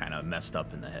all kind of messed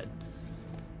up in the head.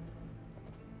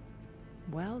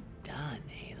 Well done,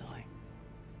 Aloy.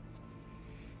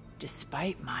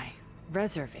 Despite my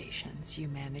reservations, you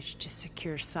managed to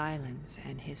secure Silence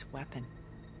and his weapon.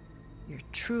 You're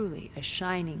truly a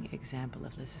shining example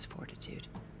of Liz's fortitude.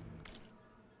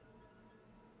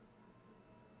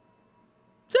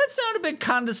 Does that sound a bit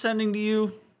condescending to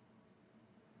you?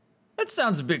 That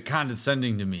sounds a bit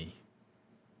condescending to me.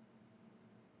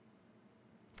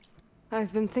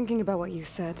 I've been thinking about what you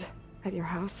said at your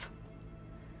house.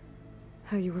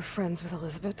 How you were friends with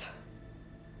Elizabeth.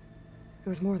 It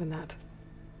was more than that,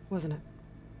 wasn't it?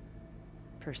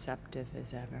 Perceptive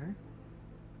as ever.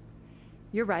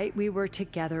 You're right, we were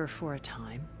together for a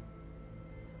time.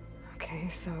 Okay,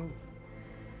 so...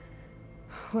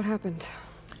 what happened?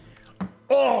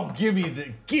 Oh, give me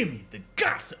the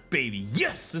gossip, baby.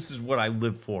 Yes, this is what I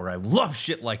live for. I love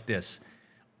shit like this.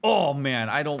 Oh, man,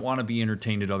 I don't want to be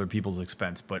entertained at other people's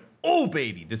expense, but oh,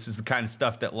 baby, this is the kind of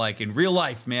stuff that, like, in real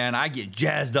life, man, I get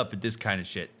jazzed up at this kind of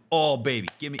shit. Oh, baby,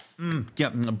 give me,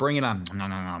 bring it on.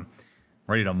 I'm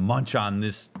ready to munch on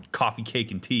this coffee,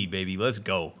 cake, and tea, baby. Let's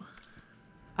go.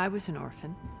 I was an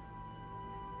orphan.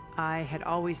 I had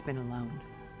always been alone.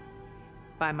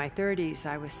 By my 30s,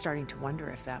 I was starting to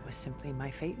wonder if that was simply my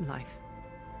fate in life.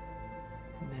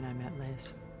 And then I met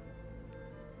Liz.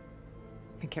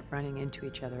 We kept running into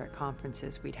each other at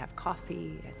conferences. We'd have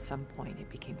coffee. At some point, it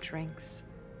became drinks.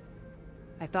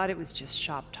 I thought it was just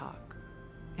shop talk,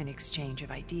 an exchange of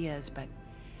ideas, but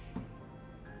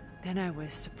then I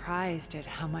was surprised at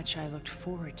how much I looked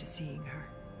forward to seeing her.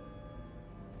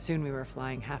 Soon we were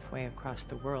flying halfway across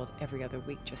the world every other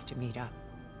week just to meet up.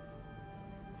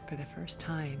 For the first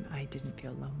time, I didn't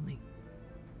feel lonely.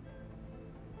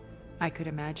 I could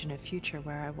imagine a future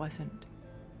where I wasn't.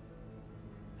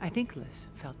 I think Liz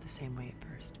felt the same way at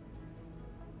first.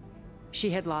 She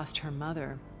had lost her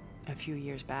mother a few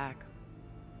years back.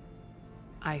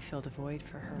 I filled a void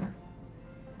for her.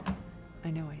 I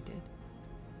know I did.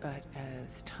 But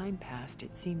as time passed,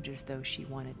 it seemed as though she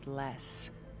wanted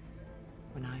less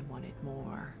when I wanted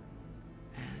more.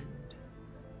 And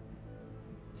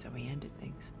so we ended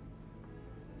things.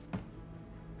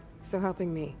 So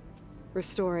helping me,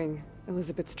 restoring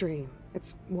Elizabeth's dream,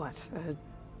 it's what,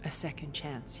 a second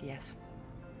chance, yes.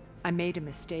 I made a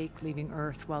mistake leaving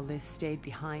Earth while Liz stayed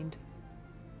behind.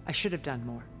 I should have done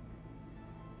more.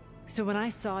 So when I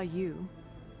saw you,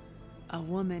 a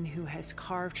woman who has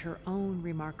carved her own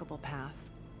remarkable path,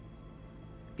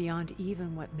 beyond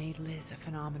even what made Liz a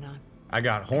phenomenon. I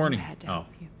got horny. I had to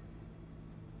help you.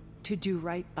 To do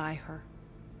right by her.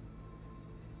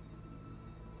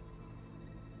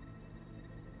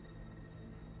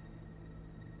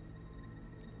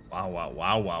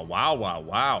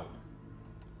 Wow.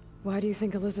 Why do you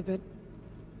think Elizabeth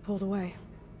pulled away?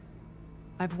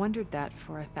 I've wondered that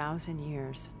for 1,000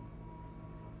 years.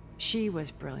 She was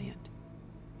brilliant,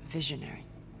 visionary.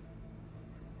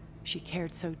 She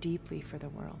cared so deeply for the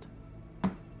world,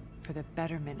 for the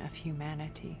betterment of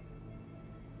humanity.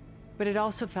 But it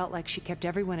also felt like she kept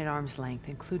everyone at arm's length,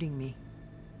 including me.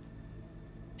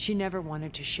 She never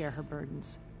wanted to share her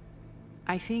burdens.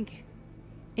 I think,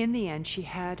 in the end, she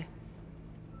had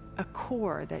a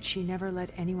core that she never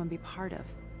let anyone be part of.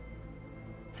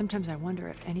 Sometimes I wonder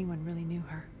if anyone really knew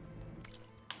her.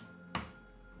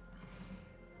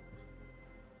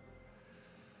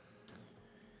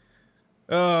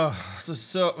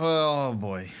 Oh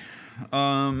boy.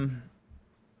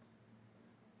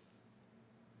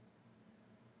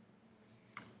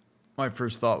 My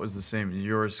first thought was the same as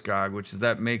yours, Skog, which is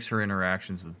that makes her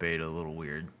interactions with Beta a little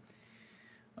weird.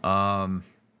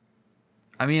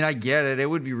 I mean, I get it. It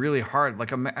would be really hard.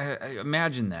 Like,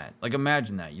 imagine that. Like,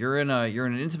 imagine that you're in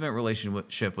an intimate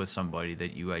relationship with somebody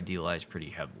that you idealize pretty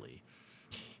heavily.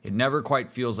 It never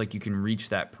quite feels like you can reach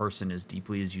that person as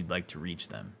deeply as you'd like to reach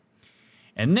them.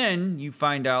 And then you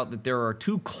find out that there are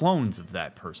two clones of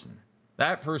that person.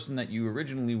 That person that you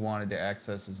originally wanted to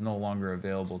access is no longer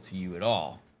available to you at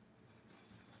all.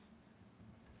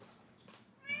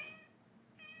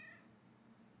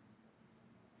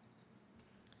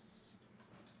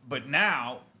 But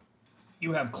now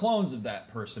you have clones of that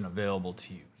person available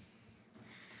to you.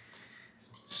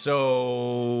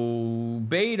 So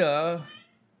Beta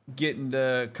getting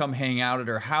to come hang out at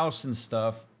her house and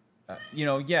stuff, you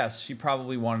know, yes, she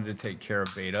probably wanted to take care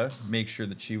of Beta, make sure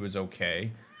that she was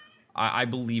okay. I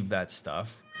believe that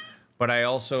stuff. But I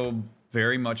also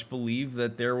very much believe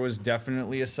that there was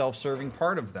definitely a self-serving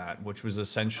part of that, which was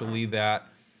essentially that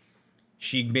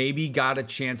she maybe got a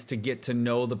chance to get to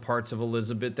know the parts of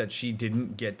Elizabeth that she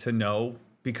didn't get to know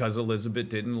because Elizabeth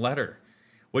didn't let her.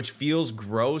 Which feels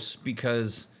gross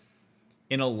because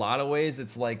in a lot of ways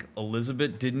it's like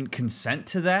Elizabeth didn't consent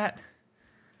to that.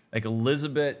 Like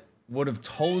Elizabeth would have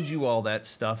told you all that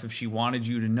stuff if she wanted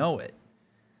you to know it.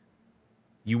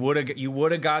 You would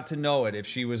have got to know it if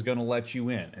she was going to let you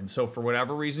in. And so for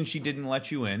whatever reason she didn't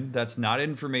let you in. That's not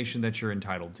information that you're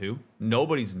entitled to.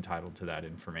 Nobody's entitled to that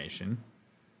information.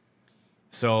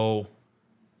 So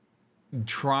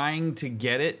trying to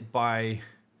get it by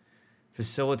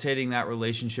facilitating that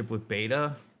relationship with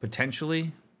Beta,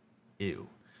 potentially, ew.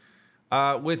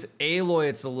 With Aloy,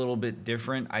 it's a little bit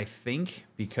different, I think,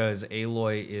 because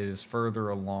Aloy is further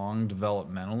along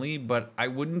developmentally, but I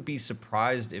wouldn't be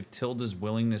surprised if Tilda's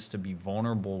willingness to be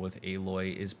vulnerable with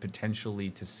Aloy is potentially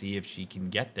to see if she can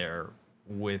get there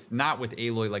with, not with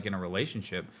Aloy like in a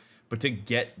relationship, but to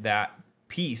get that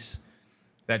piece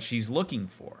that she's looking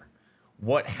for.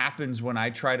 What happens when I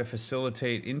try to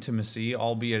facilitate intimacy,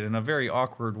 albeit in a very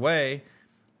awkward way?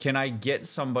 Can I get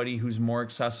somebody who's more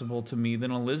accessible to me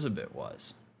than Elizabeth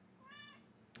was?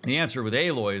 The answer with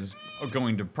Aloy is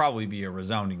going to probably be a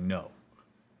resounding no.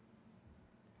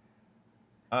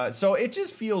 So it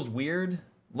just feels weird.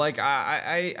 Like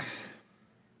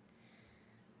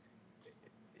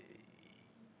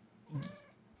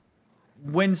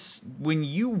when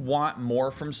you want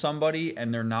more from somebody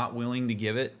and they're not willing to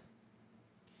give it,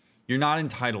 you're not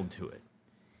entitled to it.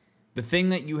 The thing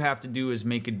that you have to do is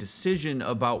make a decision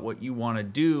about what you want to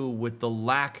do with the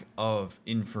lack of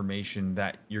information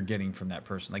that you're getting from that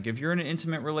person. Like if you're in an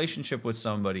intimate relationship with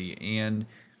somebody and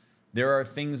there are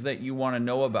things that you want to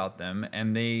know about them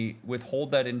and they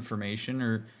withhold that information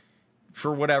or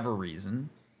for whatever reason,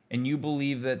 and you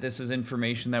believe that this is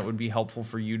information that would be helpful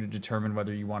for you to determine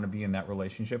whether you want to be in that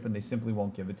relationship and they simply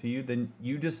won't give it to you, then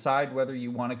you decide whether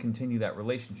you want to continue that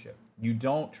relationship. You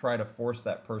don't try to force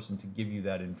that person to give you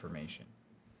that information.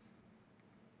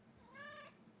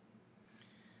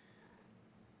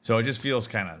 So it just feels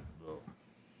kind of,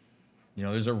 you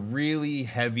know, there's a really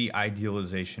heavy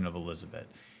idealization of Elizabeth.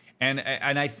 And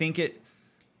I think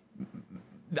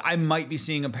I might be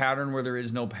seeing a pattern where there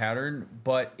is no pattern,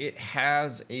 but it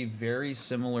has a very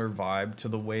similar vibe to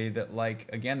the way that, like,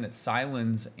 again, that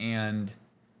Sylens and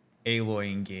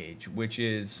Aloy engage, which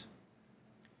is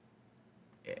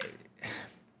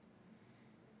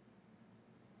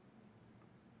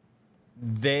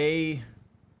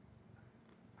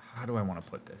how do I want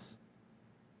to put this?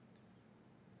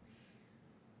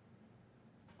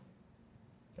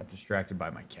 Got distracted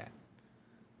by my cat.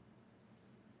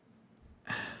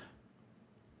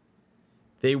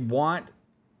 They want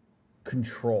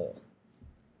control.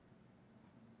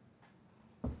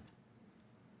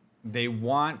 They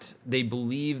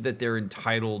believe that they're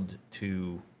entitled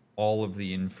to all of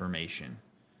the information.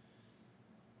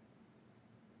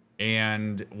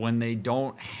 And when they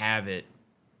don't have it,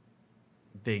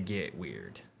 they get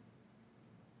weird.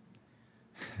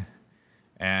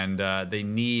 And they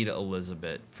need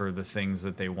Elizabeth for the things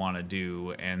that they want to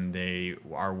do, and they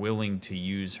are willing to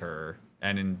use her.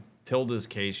 And in Tilda's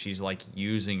case, she's like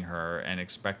using her and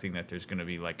expecting that there's going to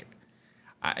be like,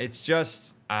 it's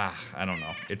just, I don't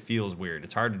know. It feels weird.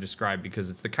 It's hard to describe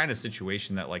because it's the kind of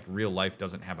situation that like real life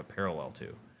doesn't have a parallel to.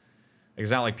 Like,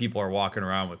 it's not like people are walking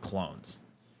around with clones.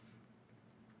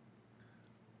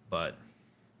 But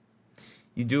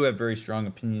you do have very strong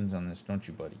opinions on this, don't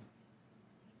you, buddy?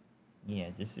 Yeah,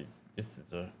 this is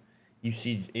a... You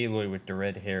see Aloy with the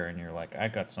red hair, and you're like, I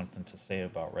got something to say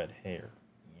about red hair.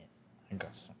 Yes, I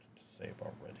got something to say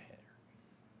about red hair.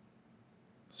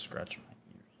 Scratch my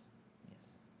ears. Yes.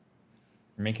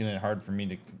 You're making it hard for me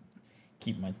to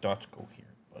keep my thoughts coherent,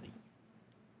 buddy.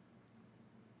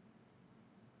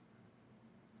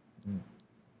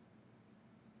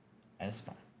 That's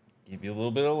fine. Give you a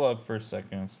little bit of love for a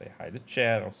second. I'll say hi to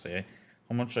chat. I'll say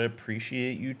how much I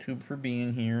appreciate YouTube for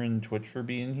being here and Twitch for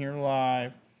being here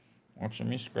live. Watching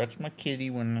me scratch my kitty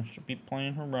when I should be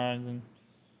playing Horizon.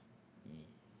 Yes.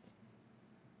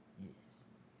 Yes.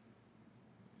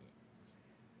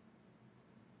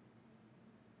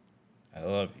 Yes. I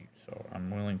love you, so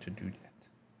I'm willing to do that.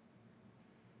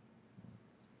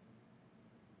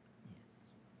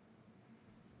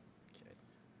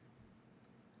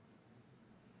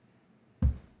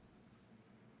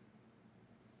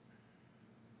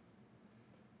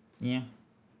 Yeah.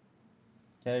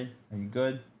 Okay. Are you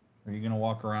good? Or are you going to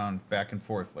walk around back and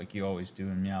forth like you always do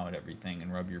and meow at everything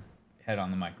and rub your head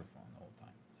on the microphone the whole time?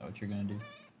 Is that what you're going to do?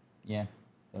 Yeah? Is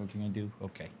that what you're going to do?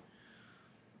 Okay.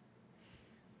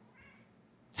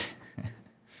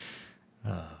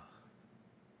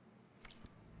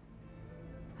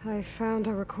 I found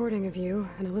a recording of you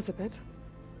and Elizabeth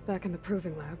back in the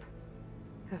proving lab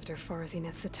after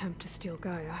Farzineth's attempt to steal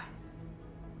Gaia.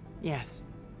 Yes.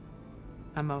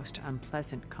 A most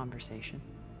unpleasant conversation.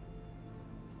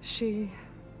 She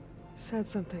said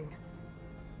something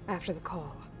after the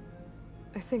call.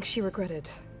 I think she regretted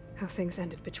how things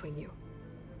ended between you.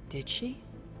 Did she?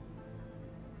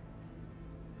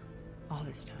 All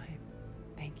this time,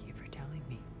 thank you for telling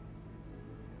me.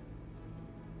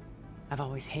 I've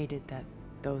always hated that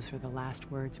those were the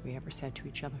last words we ever said to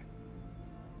each other.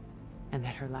 And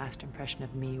that her last impression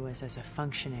of me was as a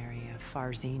functionary of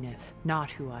Far Zenith, not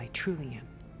who I truly am.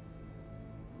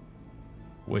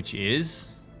 Which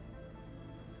is?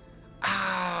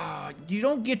 You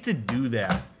don't get to do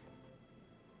that.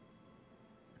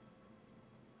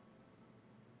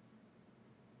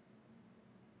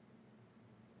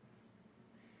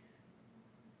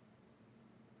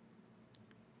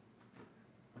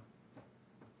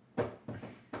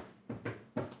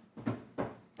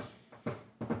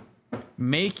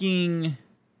 Making...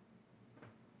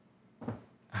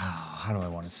 how do I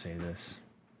want to say this?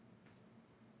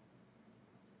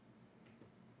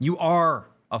 You are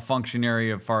a functionary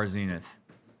of Far Zenith.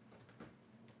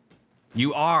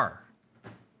 You are.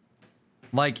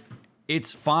 Like,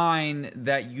 it's fine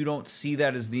that you don't see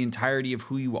that as the entirety of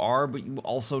who you are, but you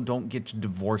also don't get to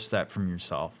divorce that from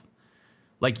yourself.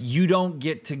 Like, you don't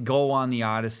get to go on the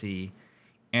Odyssey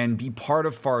and be part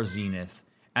of Far Zenith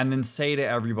and then say to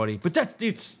everybody, but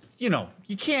it's, you know,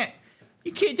 you can't,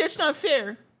 that's not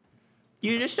fair.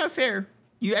 That's not fair.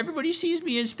 Everybody sees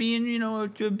me as being, you know, a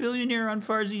billionaire on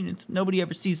Far Zenith. Nobody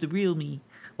ever sees the real me.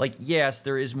 Like, yes,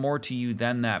 there is more to you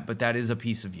than that, but that is a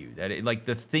piece of you. Like,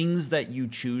 the things that you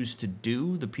choose to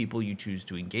do, the people you choose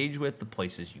to engage with, the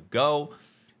places you go,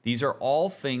 these are all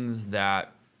things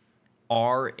that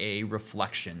are a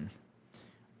reflection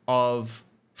of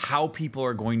how people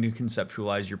are going to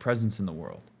conceptualize your presence in the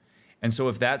world. And so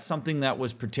if that's something that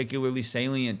was particularly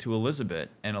salient to Elizabeth,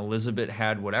 and Elizabeth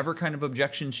had whatever kind of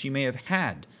objections she may have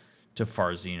had to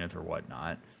Far Zenith or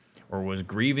whatnot, or was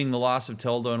grieving the loss of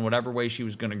Tilda in whatever way she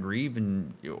was going to grieve,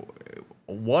 and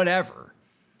whatever,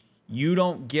 you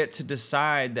don't get to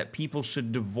decide that people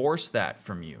should divorce that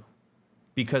from you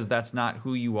because that's not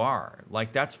who you are.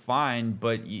 Like, that's fine,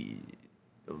 but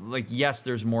like, yes,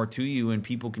 there's more to you and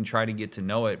people can try to get to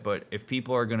know it, but if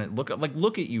people are going to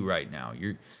look at you right now,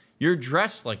 you're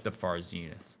dressed like the Far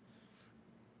Zenith.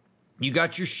 You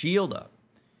got your shield up.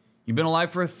 You've been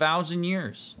alive for 1,000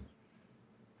 years.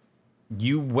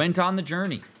 You went on the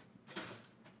journey.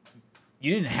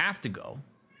 You didn't have to go.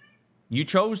 You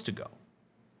chose to go.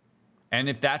 And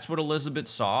if that's what Elizabeth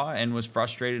saw and was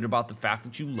frustrated about the fact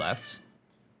that you left,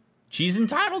 she's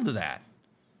entitled to that.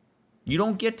 You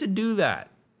don't get to do that.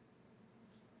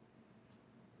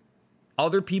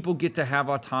 Other people get to have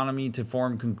autonomy to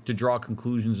draw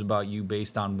conclusions about you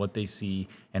based on what they see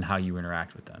and how you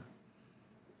interact with them.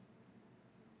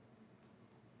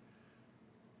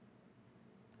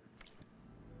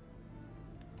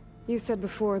 You said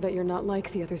before that you're not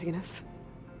like the other Zeniths.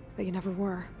 That you never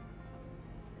were.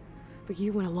 But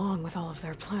you went along with all of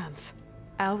their plans.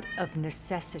 Out of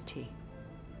necessity.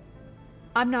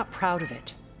 I'm not proud of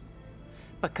it.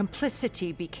 But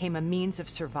complicity became a means of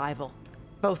survival.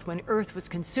 Both when Earth was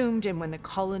consumed and when the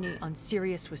colony on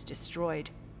Sirius was destroyed.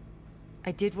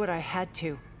 I did what I had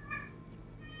to.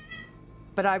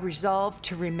 But I resolved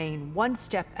to remain one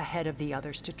step ahead of the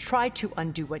others, to try to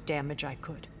undo what damage I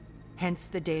could. Hence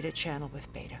the data channel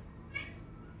with Beta.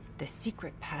 The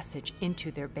secret passage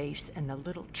into their base and the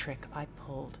little trick I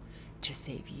pulled to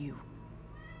save you.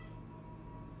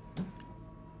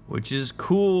 Which is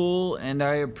cool, and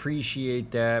I appreciate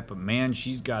that, but man,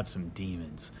 she's got some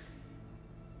demons.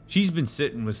 She's been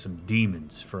sitting with some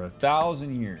demons for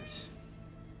 1,000 years.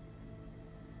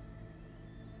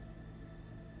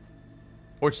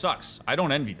 Which sucks. I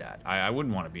don't envy that. I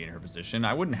wouldn't want to be in her position.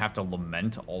 I wouldn't have to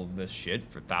lament all of this shit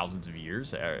for thousands of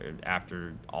years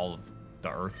after all of the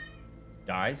Earth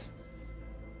dies.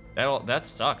 That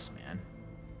sucks, man.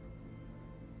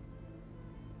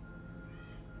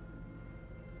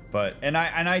 But and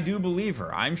I do believe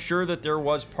her. I'm sure that there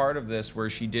was part of this where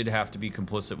she did have to be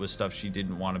complicit with stuff she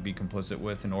didn't want to be complicit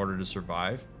with in order to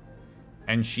survive.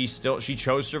 And she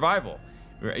chose survival.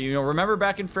 You know, remember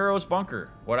back in Pharaoh's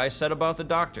bunker, what I said about the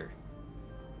doctor.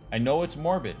 I know it's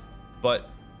morbid,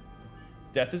 but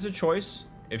death is a choice.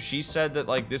 If she said that,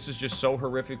 like, this is just so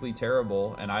horrifically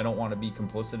terrible and I don't want to be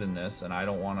complicit in this and I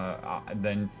don't want to,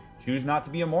 then choose not to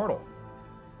be immortal.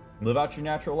 Live out your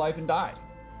natural life and die.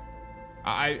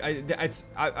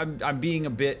 I'm being a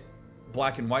bit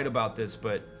black and white about this,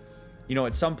 but you know,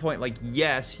 at some point, like,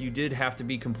 yes, you did have to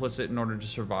be complicit in order to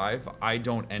survive. I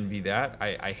don't envy that.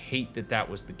 I hate that that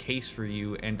was the case for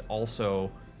you, and also,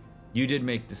 you did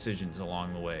make decisions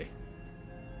along the way.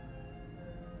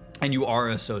 And you are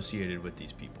associated with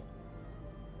these people.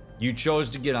 You chose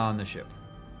to get on the ship.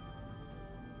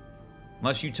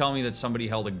 Unless you tell me that somebody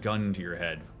held a gun to your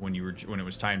head when it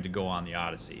was time to go on the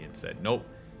Odyssey and said, nope,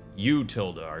 you,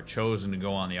 Tilda, are chosen to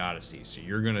go on the Odyssey, so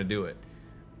you're gonna do it.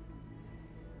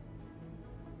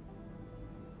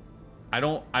 I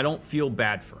don't feel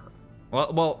bad for her.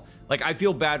 Well, like, I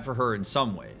feel bad for her in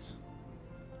some ways,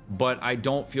 but I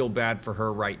don't feel bad for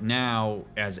her right now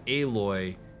as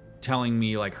Aloy telling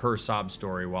me, like, her sob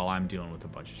story while I'm dealing with a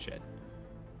bunch of shit.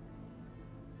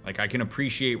 Like, I can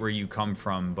appreciate where you come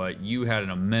from, but you had an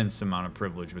immense amount of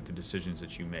privilege with the decisions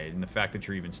that you made, and the fact that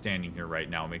you're even standing here right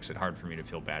now makes it hard for me to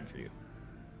feel bad for you.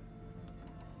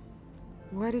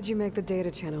 Why did you make the data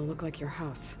channel look like your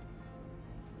house?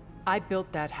 I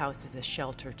built that house as a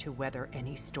shelter to weather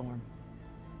any storm.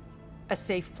 A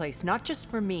safe place, not just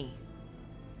for me,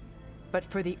 but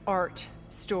for the art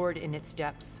stored in its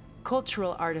depths.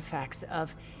 Cultural artifacts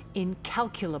of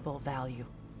incalculable value.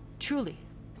 Truly,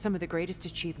 some of the greatest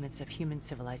achievements of human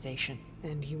civilization.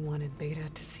 And you wanted Beta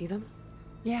to see them?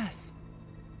 Yes.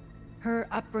 Her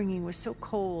upbringing was so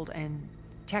cold and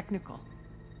technical.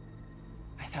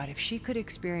 I thought if she could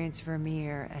experience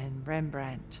Vermeer and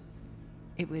Rembrandt,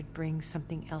 it would bring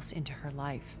something else into her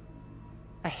life.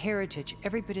 A heritage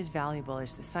every bit as valuable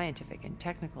as the scientific and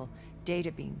technical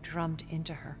data being drummed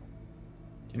into her.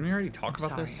 Didn't we already talk about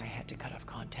sorry this? I had to cut off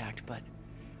contact, but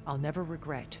I'll never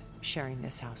regret sharing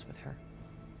this house with her.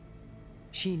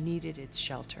 She needed its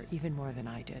shelter even more than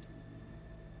I did.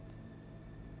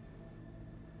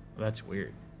 Well, that's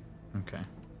weird. Okay.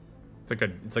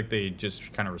 It's like they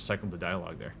just kind of recycled the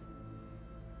dialogue there.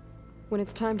 When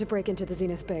it's time to break into the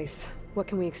Zenith base, what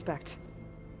can we expect?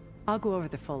 I'll go over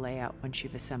the full layout once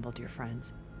you've assembled your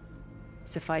friends.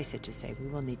 Suffice it to say, we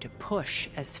will need to push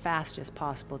as fast as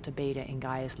possible to Beta and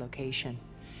Gaia's location,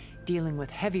 dealing with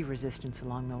heavy resistance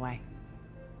along the way.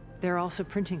 There are also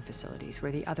printing facilities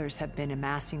where the others have been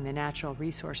amassing the natural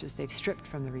resources they've stripped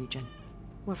from the region.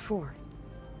 What for?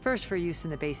 First for use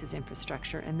in the base's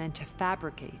infrastructure, and then to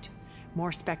fabricate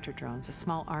more Spectre drones, a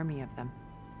small army of them.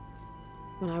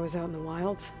 When I was out in the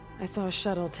wilds, I saw a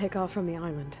shuttle take off from the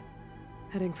island,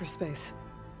 heading for space.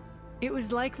 It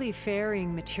was likely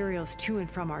ferrying materials to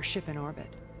and from our ship in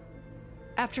orbit.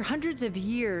 After hundreds of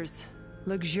years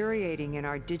luxuriating in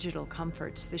our digital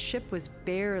comforts, the ship was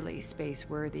barely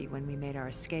space-worthy when we made our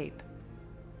escape.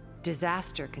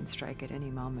 Disaster can strike at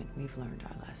any moment. We've learned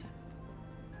our lesson.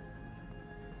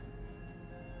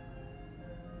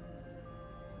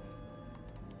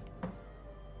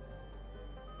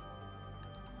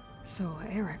 So,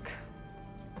 Eric.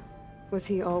 Was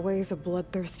he always a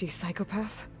bloodthirsty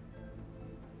psychopath?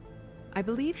 I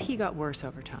believe he got worse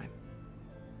over time.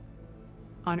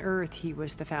 On Earth, he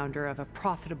was the founder of a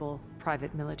profitable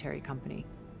private military company.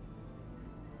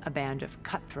 A band of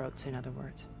cutthroats, in other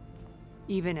words.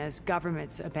 Even as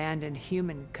governments abandoned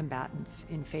human combatants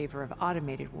in favor of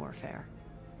automated warfare.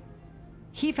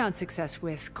 He found success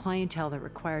with clientele that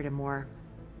required a more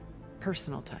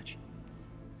personal touch.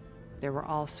 There were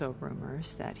also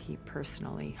rumors that he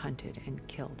personally hunted and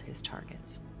killed his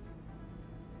targets.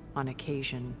 On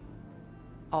occasion,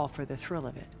 all for the thrill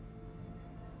of it.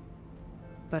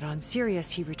 But on Sirius,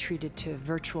 he retreated to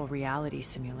virtual reality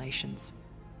simulations.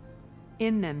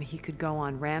 In them, he could go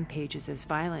on rampages as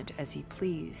violent as he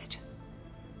pleased,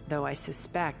 though I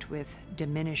suspect with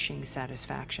diminishing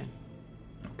satisfaction.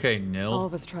 Okay, Nil. All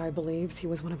of his tribe believes he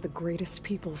was one of the greatest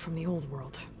people from the old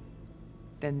world.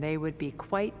 Then they would be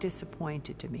quite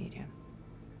disappointed to meet him,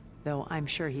 though I'm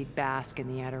sure he'd bask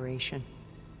in the adoration.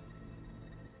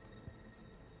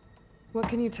 What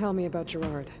can you tell me about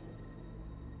Gerard?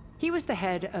 He was the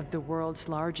head of the world's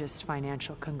largest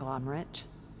financial conglomerate,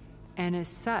 and as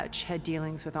such had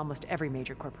dealings with almost every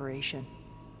major corporation.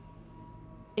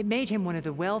 It made him one of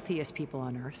the wealthiest people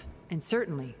on Earth, and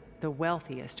certainly the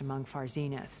wealthiest among Far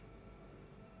Zenith.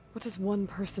 What does one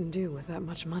person do with that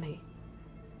much money?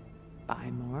 Buy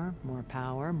more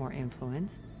power, more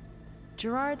influence.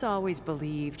 Gerard's always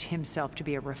believed himself to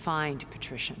be a refined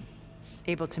patrician,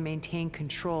 able to maintain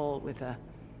control with a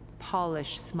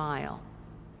polished smile.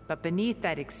 But beneath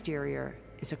that exterior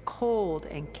is a cold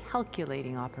and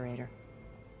calculating operator.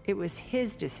 It was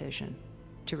his decision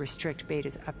to restrict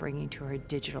Beta's upbringing to her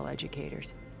digital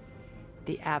educators,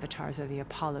 the avatars of the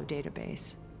Apollo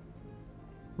database,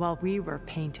 while we were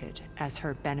painted as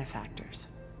her benefactors.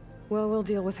 Well, we'll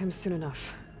deal with him soon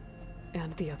enough.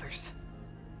 And the others.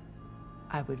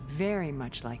 I would very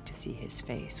much like to see his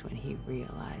face when he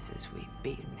realizes we've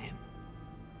beaten him.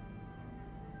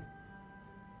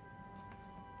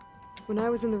 When I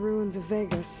was in the ruins of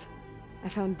Vegas, I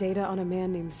found data on a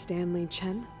man named Stanley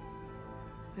Chen.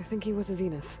 I think he was a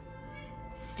Zenith.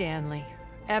 Stanley,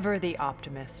 ever the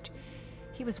optimist.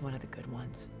 He was one of the good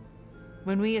ones.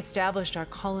 When we established our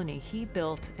colony, he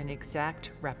built an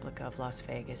exact replica of Las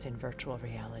Vegas in virtual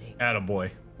reality. Attaboy.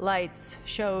 Lights,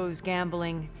 shows,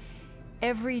 gambling,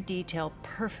 every detail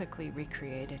perfectly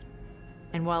recreated.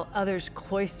 And while others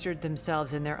cloistered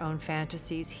themselves in their own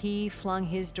fantasies, he flung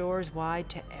his doors wide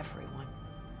to everyone.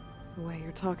 The way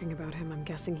you're talking about him, I'm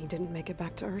guessing he didn't make it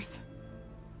back to Earth?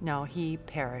 No, he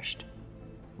perished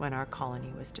when our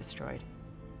colony was destroyed.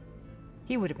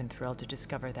 He would have been thrilled to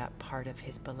discover that part of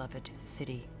his beloved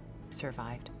city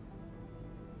survived.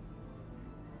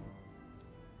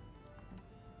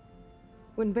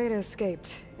 When Beta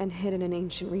escaped and hid in an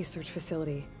ancient research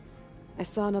facility, I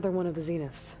saw another one of the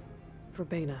Zeniths.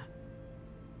 Verbena.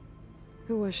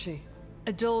 Who was she?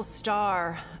 A dull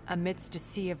star amidst a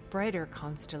sea of brighter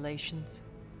constellations.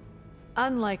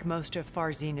 Unlike most of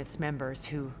Far Zenith's members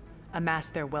who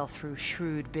amassed their wealth through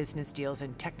shrewd business deals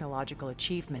and technological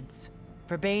achievements,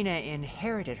 Verbena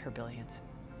inherited her billions.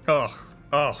 Ugh.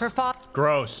 Her father.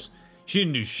 Gross. She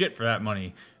didn't do shit for that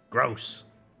money. Gross.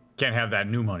 Can't have that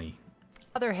new money.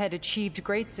 Father had achieved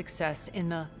great success in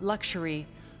the luxury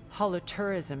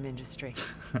holotourism industry.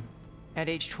 At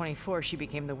age 24, she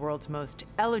became the world's most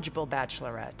eligible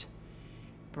bachelorette,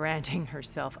 branding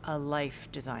herself a life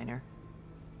designer.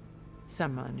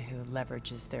 Someone who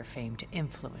leverages their fame to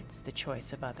influence the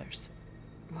choice of others.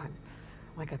 What,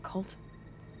 like a cult?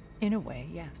 In a way,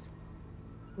 yes.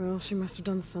 Well, she must have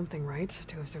done something right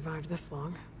to have survived this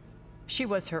long. She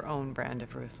was her own brand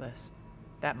of ruthless.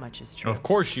 That much is true. Of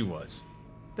course she was.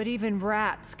 But even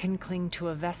rats can cling to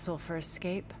a vessel for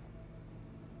escape.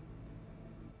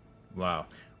 Wow.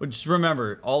 But just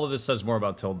remember, all of this says more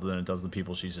about Tilda than it does the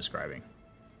people she's describing.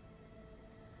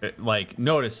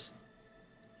 Notice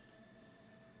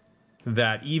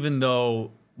that even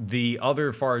though the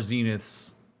other Far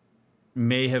Zeniths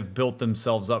may have built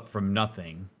themselves up from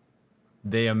nothing,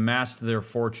 they amassed their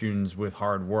fortunes with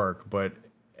hard work, but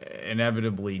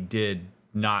inevitably did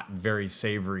not very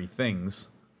savory things.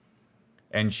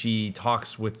 And she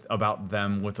talks about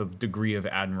them with a degree of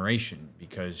admiration,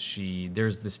 because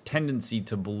there's this tendency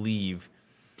to believe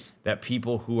that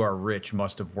people who are rich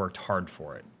must have worked hard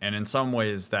for it. And in some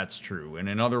ways that's true, and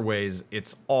in other ways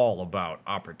it's all about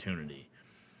opportunity.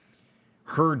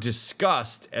 Her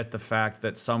disgust at the fact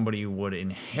that somebody would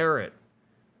inherit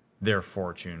their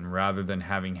fortune rather than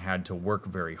having had to work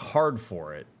very hard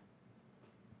for it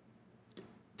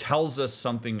tells us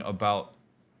something about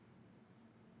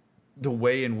the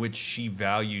way in which she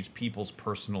values people's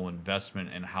personal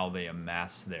investment and how they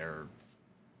amass their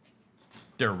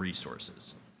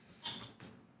resources.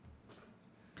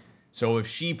 So if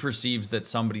she perceives that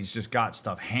somebody's just got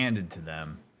stuff handed to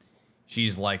them,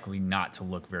 she's likely not to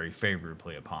look very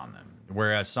favorably upon them.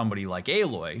 Whereas somebody like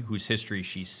Aloy, whose history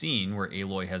she's seen, where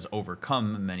Aloy has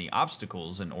overcome many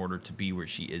obstacles in order to be where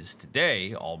she is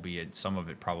today, albeit some of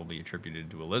it probably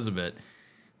attributed to Elizabeth,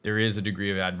 there is a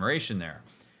degree of admiration there.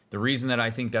 The reason that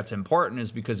I think that's important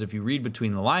is because if you read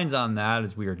between the lines on that,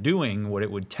 as we are doing, what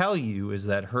it would tell you is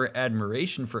that her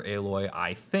admiration for Aloy,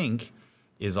 I think,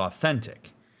 is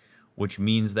authentic, which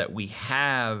means that we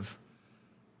have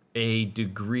a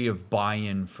degree of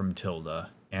buy-in from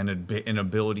Tilda and an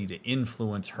ability to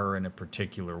influence her in a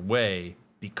particular way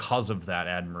because of that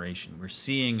admiration. We're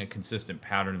seeing a consistent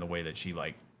pattern in the way that she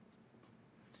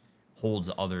holds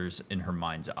others in her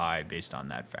mind's eye based on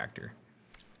that factor.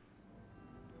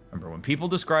 Remember, when people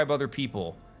describe other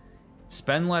people,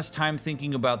 spend less time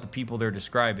thinking about the people they're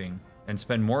describing and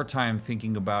spend more time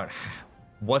thinking about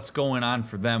what's going on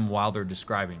for them while they're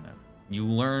describing them. You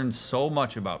learn so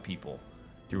much about people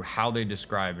through how they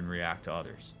describe and react to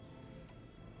others.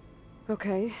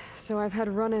 Okay, so I've had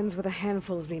run-ins with a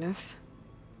handful of Zeniths.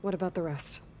 What about the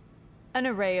rest? An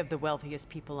array of the wealthiest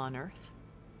people on Earth.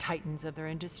 Titans of their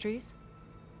industries.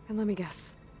 And let me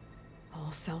guess,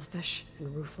 all selfish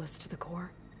and ruthless to the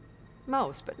core?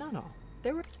 Most, but not all.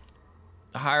 There were...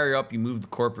 The higher up you move the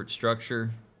corporate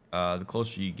structure, the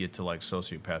closer you get to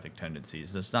sociopathic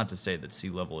tendencies. That's not to say that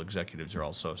C-level executives are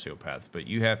all sociopaths, but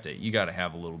you got to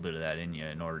have a little bit of that in you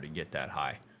in order to get that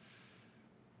high.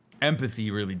 Empathy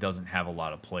really doesn't have a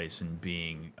lot of place in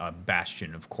being a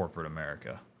bastion of corporate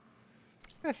America.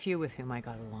 There were a few with whom I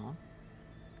got along.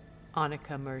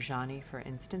 Annika Murjani, for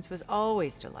instance, was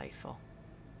always delightful.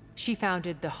 She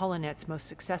founded the Holonet's most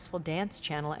successful dance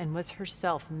channel and was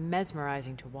herself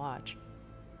mesmerizing to watch.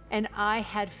 And I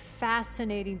had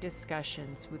fascinating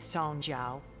discussions with Song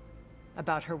Jiao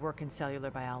about her work in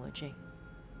cellular biology.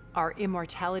 Our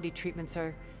immortality treatments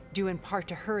are due in part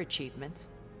to her achievements.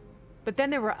 But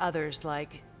then there were others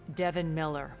like Devin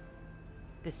Miller,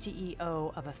 the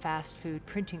CEO of a fast food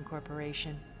printing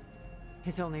corporation.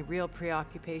 His only real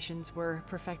preoccupations were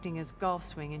perfecting his golf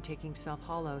swing and taking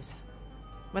self-hollows.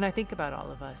 When I think about all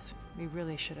of us, we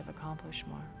really should have accomplished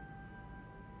more.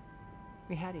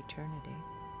 We had eternity.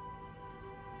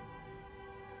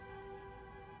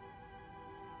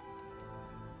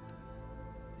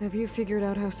 Have you figured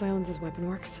out how Silence's weapon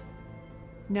works?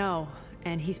 No,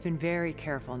 and he's been very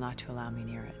careful not to allow me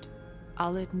near it.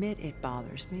 I'll admit it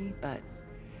bothers me, but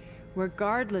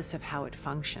regardless of how it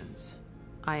functions,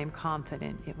 I am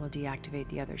confident it will deactivate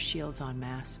the other shields en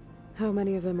masse. How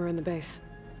many of them are in the base?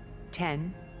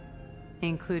 10,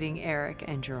 including Eric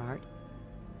and Gerard.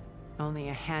 Only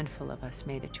a handful of us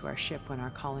made it to our ship when our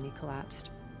colony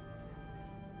collapsed.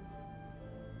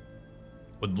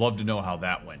 Would love to know how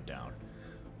that went down.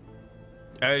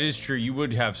 It is true, you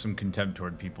would have some contempt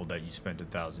toward people that you spent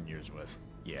 1,000 years with.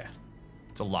 Yeah,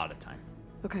 it's a lot of time.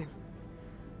 Okay.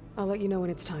 I'll let you know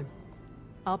when it's time.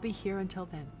 I'll be here until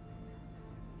then.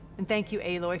 And thank you,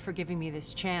 Aloy, for giving me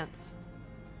this chance.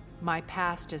 My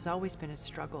past has always been a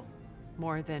struggle.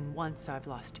 More than once I've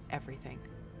lost everything.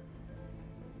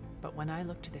 But when I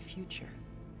look to the future,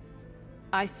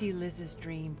 I see Liz's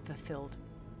dream fulfilled.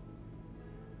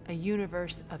 A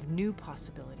universe of new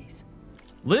possibilities.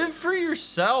 Live for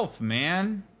yourself,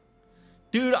 man.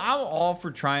 Dude, I'm all for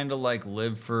trying to like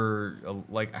live for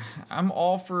I'm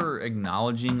all for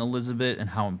acknowledging Elizabeth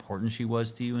and how important she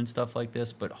was to you and stuff like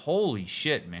this, but holy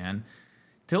shit, man.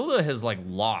 Tilda has like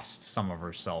lost some of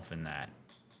herself in that.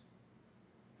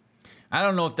 I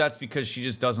don't know if that's because she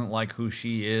just doesn't like who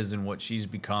she is and what she's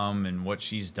become and what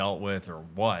she's dealt with or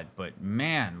what, but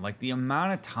man, like the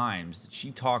amount of times that she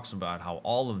talks about how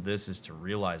all of this is to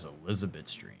realize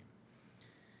Elizabeth's dream.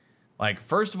 Like,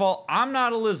 first of all, I'm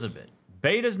not Elizabeth.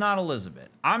 Beta's not Elizabeth.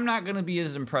 I'm not going to be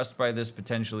as impressed by this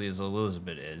potentially as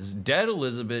Elizabeth is. Dead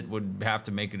Elizabeth would have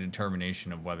to make a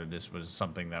determination of whether this was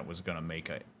something that was going to make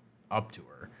it up to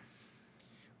her.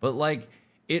 But, like,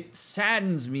 it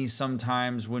saddens me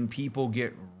sometimes when people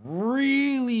get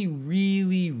really,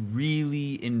 really,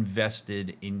 really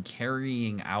invested in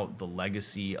carrying out the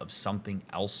legacy of something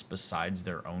else besides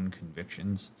their own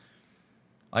convictions.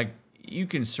 Like, you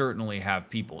can certainly have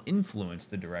people influence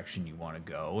the direction you want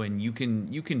to go, and you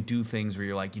can do things where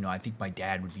you're like, you know, I think my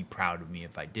dad would be proud of me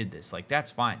if I did this. Like,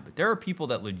 that's fine. But there are people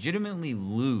that legitimately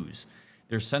lose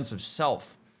their sense of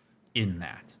self in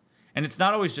that. And it's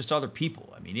not always just other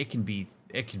people. I mean, it can be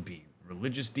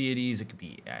religious deities. It could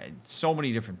be so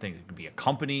many different things. It could be a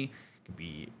company. It could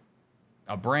be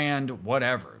a brand,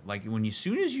 whatever. Like as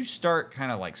soon as you start kind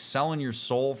of like selling your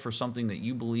soul for something that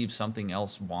you believe something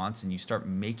else wants, and you start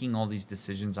making all these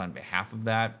decisions on behalf of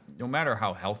that, no matter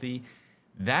how healthy,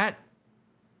 that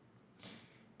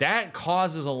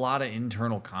causes a lot of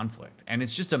internal conflict. And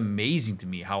it's just amazing to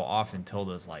me how often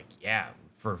Tilda's like, yeah,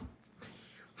 for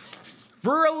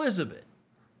Elizabeth,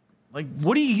 like,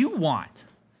 what do you want?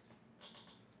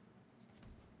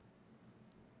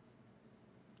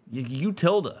 You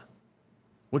Tilda.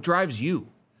 What drives you?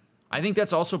 I think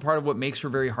that's also part of what makes her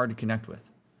very hard to connect with.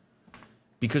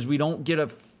 Because we don't get a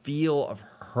feel of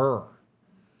her.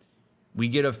 We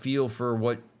get a feel for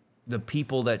what the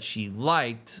people that she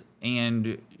liked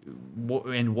and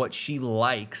what she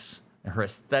likes, and her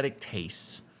aesthetic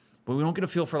tastes. But we don't get a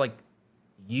feel for, like,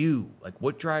 you. Like,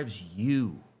 what drives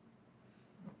you?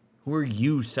 Who are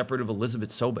you separate of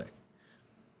Elizabeth Sobek?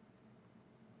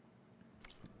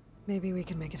 Maybe we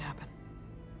can make it happen.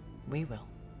 We will.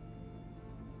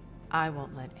 I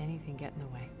won't let anything get in the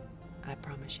way. I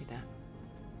promise you that.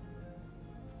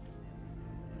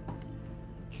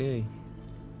 Okay.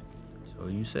 So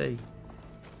you say.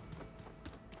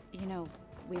 You know,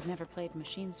 we've never played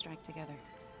Machine Strike together.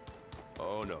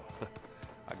 Oh, no.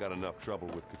 I got enough trouble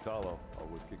with Catallo,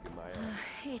 always kicking my ass.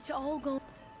 It's all going...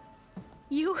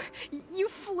 You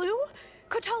flew?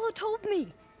 Catallo told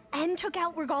me. And took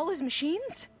out Regala's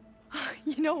machines?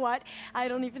 You know what? I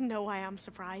don't even know why I'm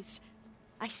surprised.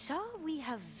 I saw we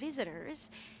have visitors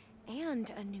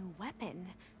and a new weapon.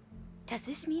 Does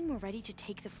this mean we're ready to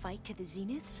take the fight to the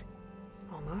Zeniths?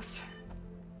 Almost.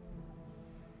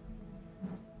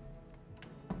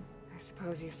 I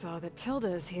suppose you saw that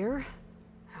Tilda is here.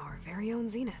 Our very own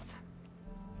Zenith.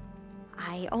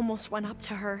 I almost went up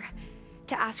to her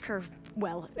to ask her,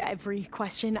 well, every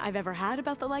question I've ever had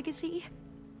about the legacy.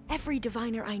 Every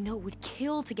diviner I know would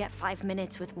kill to get 5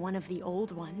 minutes with one of the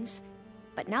old ones.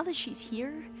 But now that she's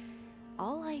here,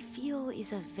 all I feel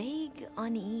is a vague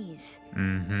unease.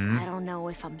 I don't know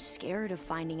if I'm scared of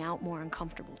finding out more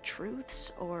uncomfortable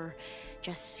truths, or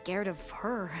just scared of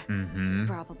her.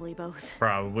 Probably both.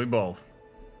 Probably both.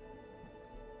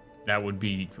 That would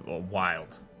be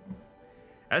wild.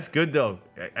 That's good, though.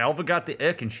 Alva got the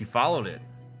ick, and she followed it.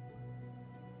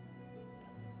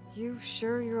 You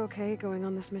sure you're okay going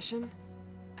on this mission?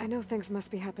 I know things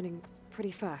must be happening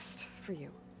pretty fast for you.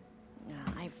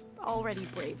 I've already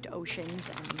braved oceans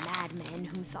and madmen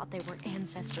who thought they were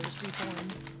ancestors reborn.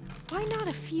 Why not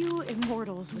a few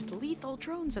immortals with lethal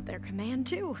drones at their command,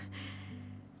 too?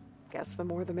 Guess the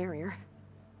more the merrier.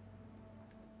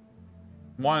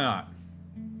 Why not?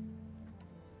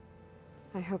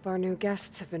 I hope our new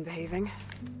guests have been behaving.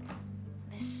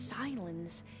 This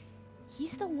Silence,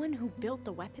 he's the one who built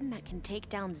the weapon that can take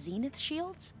down Zenith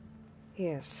shields? He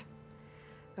is.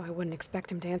 Though I wouldn't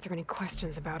expect him to answer any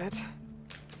questions about it.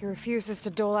 He refuses to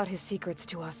dole out his secrets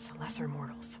to us lesser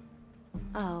mortals.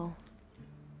 Oh.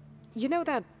 You know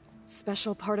that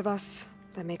special part of us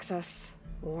that makes us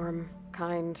warm,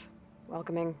 kind,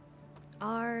 welcoming?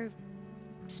 Our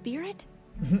spirit?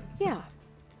 Yeah.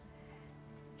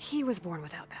 He was born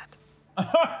without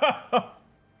that.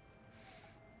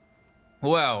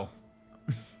 Well.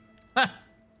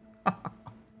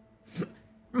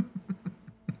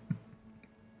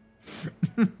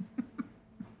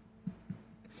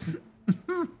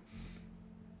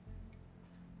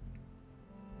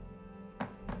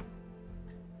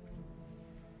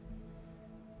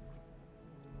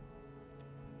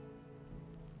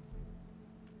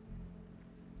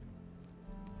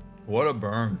 What a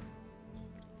burn.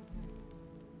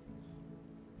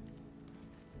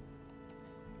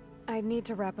 I need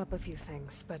to wrap up a few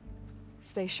things, but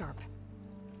stay sharp.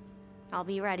 I'll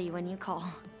be ready when you call.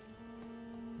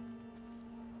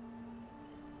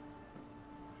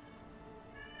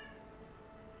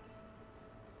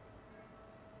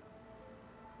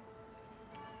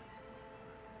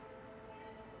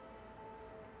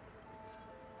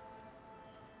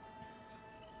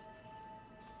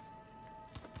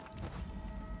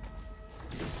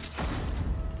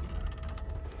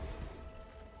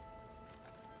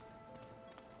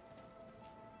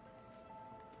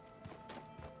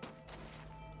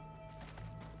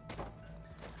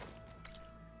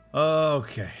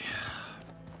 Okay.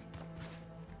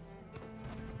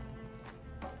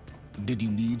 Did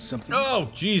you need something? Oh,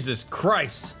 Jesus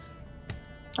Christ.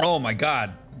 Oh, my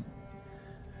God.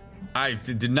 I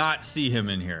did not see him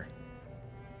in here.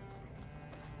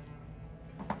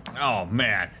 Oh,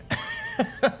 man.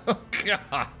 Oh,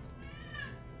 God.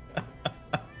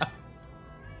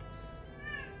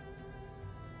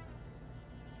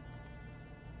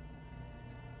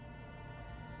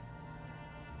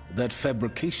 That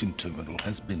fabrication terminal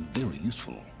has been very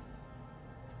useful.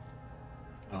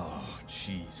 Oh,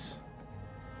 jeez.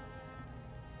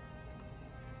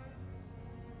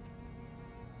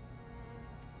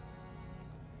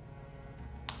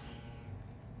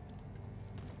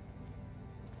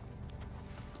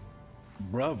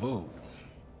 Bravo.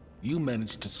 You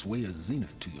managed to sway a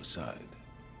Zenith to your side.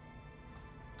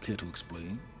 Care to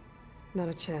explain? Not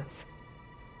a chance.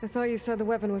 I thought you said the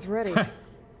weapon was ready.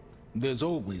 There's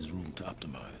always room to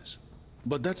optimize.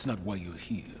 But that's not why you're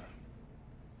here.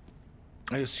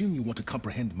 I assume you want to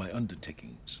comprehend my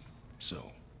undertakings.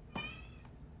 So,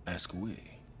 ask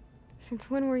away. Since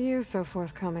when were you so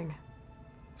forthcoming?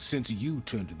 Since you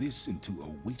turned this into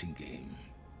a waiting game.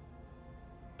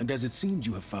 And as it seems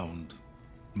you have found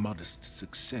modest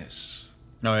success.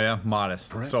 Oh yeah,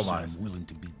 modest. Perhaps So modest. I'm willing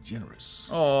to be generous.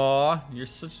 Aw, you're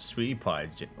such a sweetie pie.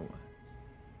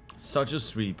 Such a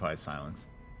sweetie pie, Silence.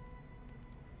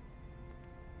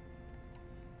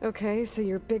 Okay, so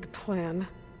your big plan,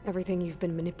 everything you've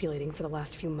been manipulating for the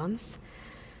last few months.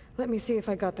 Let me see if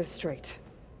I got this straight.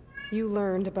 You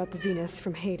learned about the Zeniths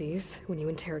from Hades when you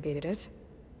interrogated it.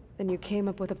 Then you came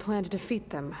up with a plan to defeat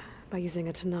them by using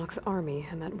a Tenakth army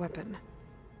and that weapon.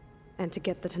 And to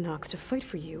get the Tenakth to fight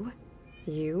for you,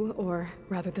 or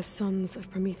rather the Sons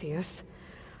of Prometheus,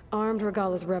 armed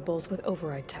Regala's rebels with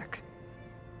override tech.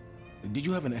 Did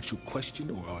you have an actual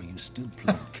question, or are you still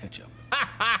playing catch-up?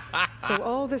 So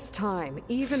all this time,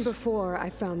 even before I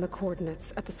found the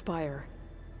coordinates at the Spire,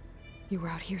 you were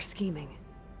out here scheming.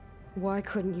 Why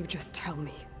couldn't you just tell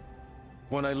me?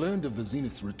 When I learned of the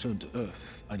Zenith's return to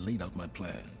Earth, I laid out my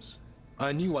plans.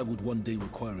 I knew I would one day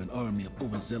require an army of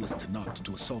overzealous Tenakth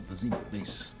to assault the Zenith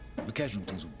base. The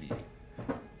casualties would be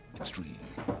extreme.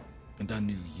 And I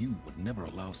knew you would never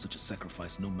allow such a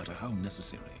sacrifice, no matter how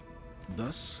necessary.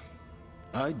 Thus,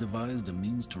 I devised a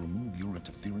means to remove your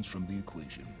interference from the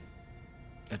equation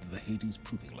at the Hades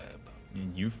Proving Lab.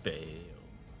 And you failed.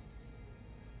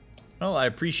 Well, I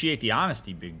appreciate the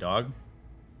honesty, big dog.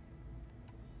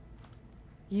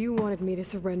 You wanted me to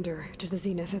surrender to the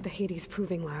Zeniths at the Hades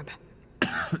Proving Lab.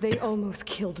 They almost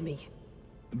killed me.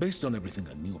 Based on everything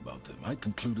I knew about them, I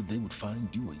concluded they would find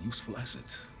you a useful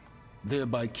asset,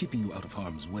 thereby keeping you out of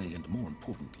harm's way and, more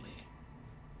importantly,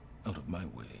 out of my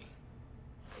way.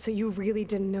 So you really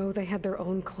didn't know they had their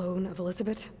own clone of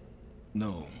Elizabeth?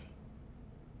 No.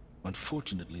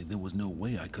 Unfortunately, there was no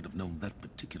way I could have known that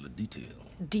particular detail.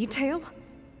 Detail?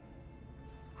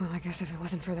 Well, I guess if it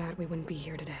wasn't for that, we wouldn't be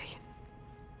here today.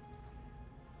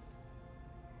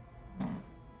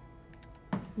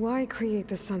 Why create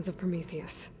the Sons of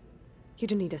Prometheus? You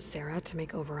didn't need a Sarah to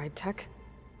make override tech.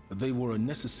 They were a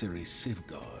necessary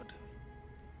safeguard.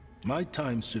 My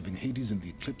time serving Hades in the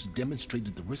Eclipse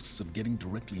demonstrated the risks of getting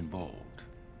directly involved.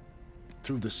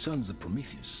 Through the Sons of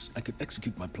Prometheus, I could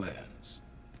execute my plans,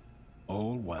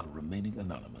 all while remaining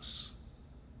anonymous.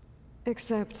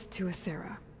 Except to a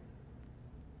Sarah.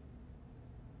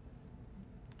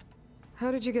 How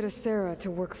did you get a Sarah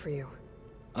to work for you?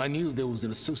 I knew there was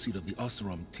an associate of the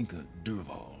Oseram tinker,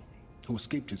 Durval, who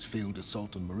escaped his failed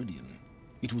assault on Meridian.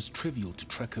 It was trivial to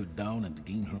track her down and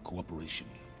gain her cooperation.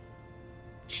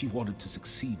 She wanted to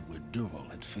succeed where Durval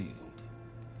had failed.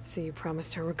 So you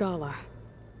promised her Regala,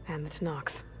 and the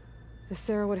Tenakth. The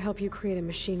Sarah would help you create a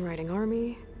machine-riding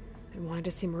army, and wanted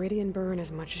to see Meridian burn as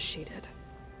much as she did.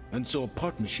 And so a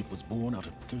partnership was born out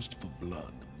of thirst for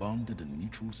blood, bonded in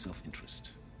mutual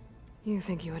self-interest. You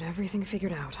think you had everything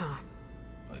figured out, huh?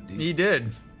 I did. He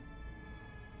did.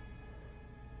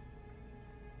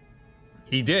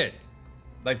 He did.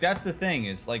 Like, that's the thing,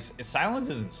 is, like, Silence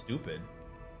isn't stupid.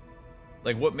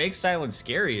 Like, what makes Silence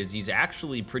scary is he's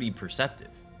actually pretty perceptive.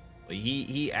 Like,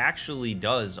 he actually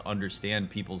does understand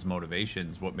people's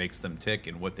motivations, what makes them tick,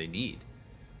 and what they need.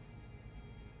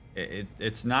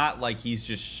 It's not like he's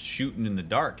just shooting in the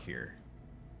dark here.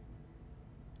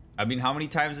 I mean, how many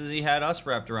times has he had us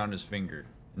wrapped around his finger?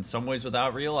 In some ways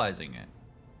without realizing it.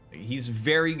 He's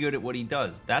very good at what he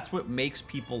does. That's what makes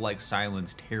people like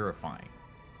Silence terrifying.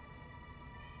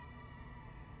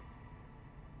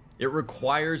 It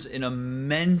requires an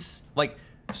immense... Like,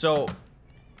 so...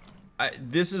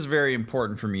 this is very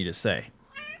important for me to say.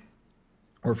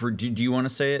 Or for... Do you want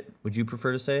to say it? Would you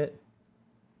prefer to say it?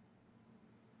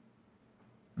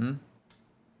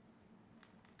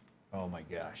 Oh my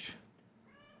gosh.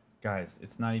 Guys,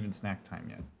 it's not even snack time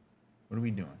yet. What are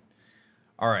we doing?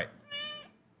 All right.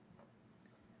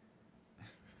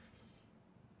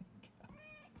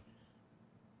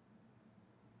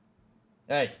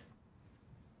 Hey.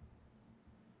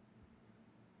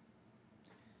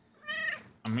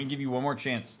 I'm going to give you one more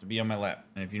chance to be on my lap.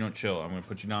 And if you don't chill, I'm going to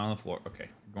put you down on the floor. Okay.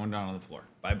 You're going down on the floor.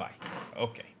 Bye-bye.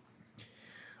 Okay.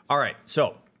 All right.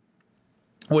 So,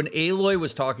 when Aloy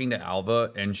was talking to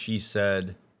Alva and she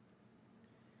said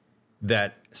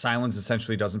that Silence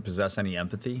essentially doesn't possess any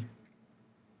empathy,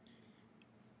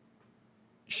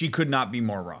 she could not be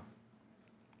more wrong.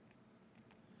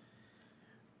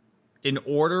 In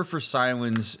order for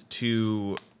Silence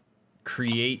to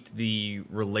create the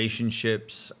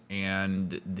relationships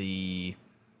and the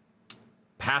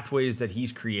pathways that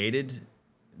he's created,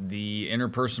 the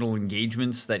interpersonal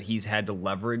engagements that he's had to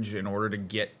leverage in order to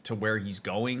get to where he's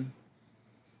going,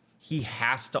 he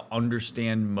has to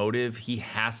understand motive. He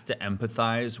has to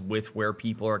empathize with where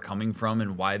people are coming from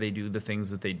and why they do the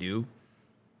things that they do.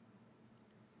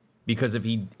 Because if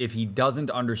he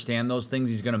doesn't understand those things,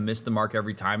 he's going to miss the mark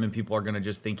every time, and people are going to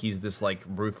just think he's this, like,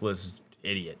 ruthless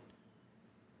idiot.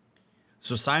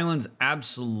 So Silence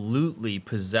absolutely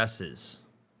possesses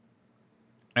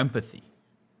empathy.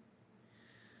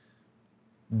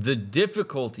 The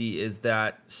difficulty is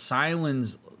that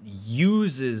Silence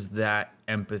uses that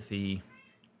empathy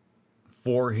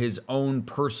for his own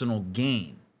personal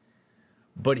gain.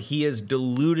 But he has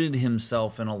deluded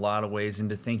himself in a lot of ways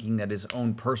into thinking that his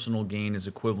own personal gain is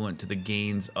equivalent to the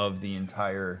gains of the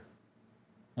entire,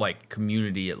 like,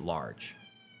 community at large.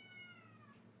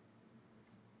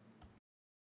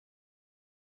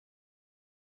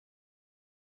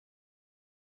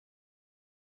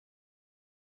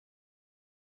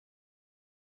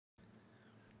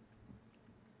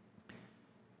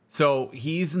 So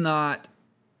he's not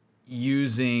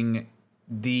using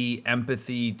the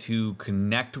empathy to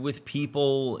connect with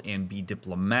people and be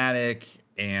diplomatic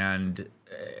and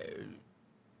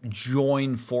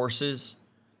join forces.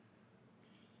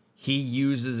 He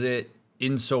uses it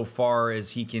insofar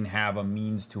as he can have a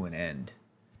means to an end.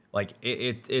 Like,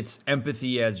 it's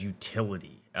empathy as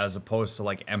utility, as opposed to,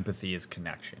 like, empathy as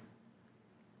connection.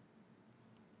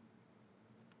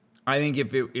 I think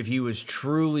if he was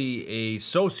truly a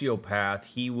sociopath,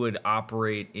 he would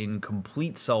operate in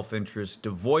complete self-interest,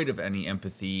 devoid of any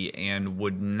empathy, and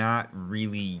would not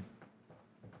really...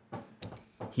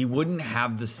 He wouldn't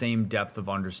have the same depth of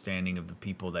understanding of the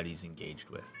people that he's engaged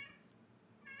with.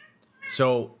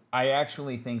 So I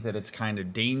actually think that it's kind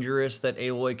of dangerous that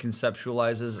Aloy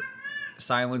conceptualizes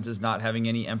Silence as not having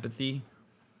any empathy,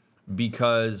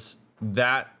 because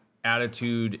that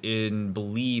attitude in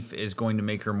belief is going to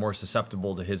make her more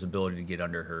susceptible to his ability to get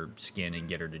under her skin and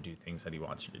get her to do things that he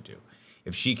wants her to do.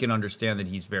 If she can understand that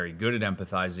he's very good at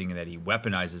empathizing and that he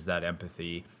weaponizes that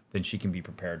empathy, then she can be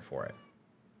prepared for it.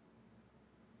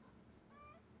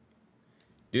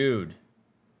 Dude.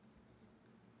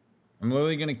 I'm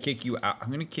literally going to kick you out. I'm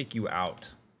going to kick you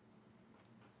out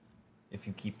if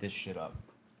you keep this shit up.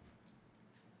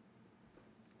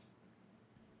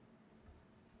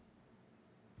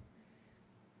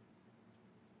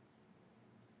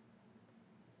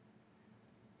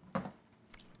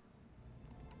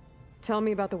 Tell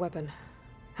me about the weapon.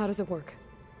 How does it work?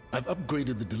 I've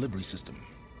upgraded the delivery system.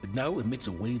 It now emits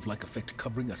a wave-like effect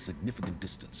covering a significant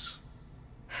distance.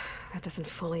 That doesn't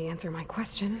fully answer my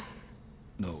question.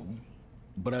 No,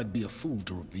 but I'd be a fool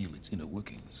to reveal its inner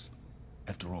workings.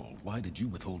 After all, why did you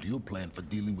withhold your plan for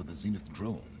dealing with the Zenith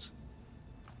drones?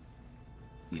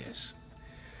 Yes.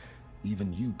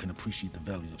 Even you can appreciate the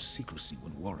value of secrecy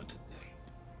when warranted.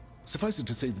 Suffice it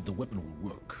to say that the weapon will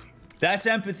work. That's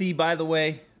empathy, by the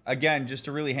way. Again, just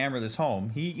to really hammer this home,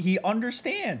 he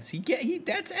understands.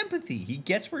 That's empathy. He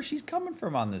gets where she's coming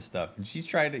from on this stuff, and he's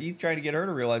trying to get her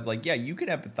to realize, like, yeah, you can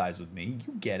empathize with me.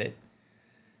 You get it.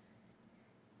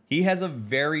 He has a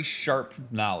very sharp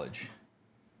knowledge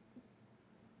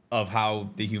of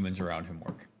how the humans around him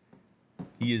work.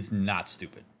 He is not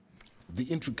stupid. The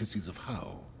intricacies of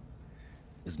how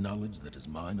is knowledge that is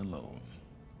mine alone.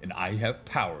 And I have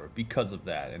power because of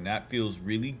that, and that feels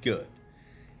really good.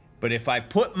 But if I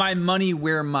put my money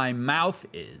where my mouth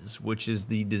is, which is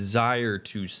the desire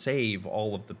to save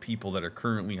all of the people that are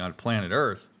currently on planet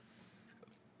Earth,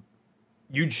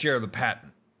 you'd share the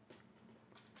patent.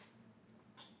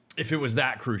 If it was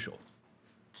that crucial.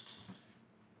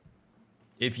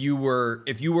 If you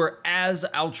were as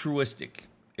altruistic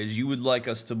as you would like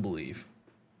us to believe,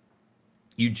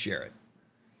 you'd share it.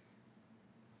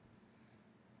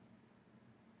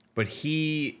 But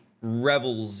he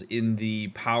revels in the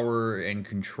power and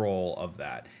control of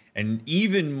that. And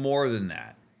even more than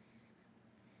that,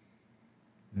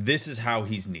 this is how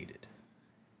he's needed.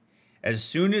 As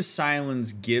soon as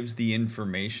Silence gives the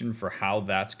information for how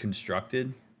that's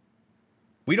constructed,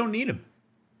 we don't need him.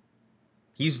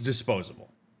 He's disposable.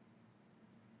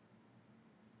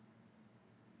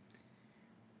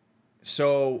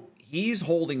 So he's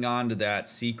holding on to that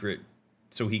secret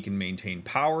so he can maintain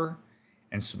power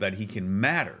and so that he can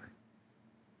matter.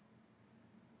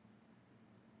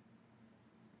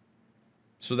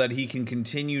 So that he can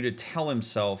continue to tell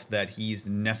himself that he's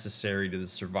necessary to the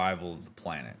survival of the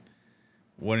planet.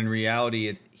 When in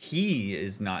reality, he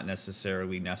is not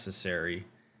necessarily necessary.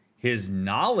 His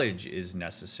knowledge is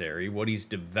necessary. What he's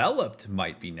developed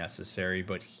might be necessary,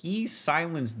 but he,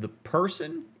 Silence the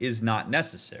person, is not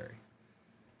necessary.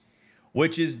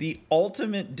 Which is the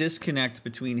ultimate disconnect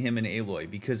between him and Aloy,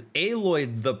 because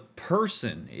Aloy, the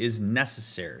person, is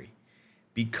necessary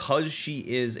because she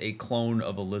is a clone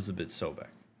of Elizabeth Sobek.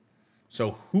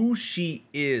 So who she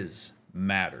is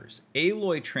matters.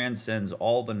 Aloy transcends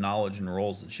all the knowledge and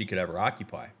roles that she could ever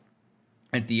occupy.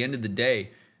 At the end of the day,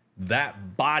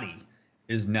 that body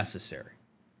is necessary.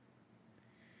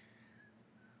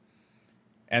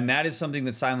 And that is something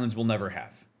that Silence will never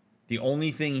have. The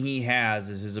only thing he has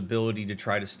is his ability to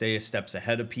try to stay steps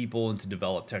ahead of people and to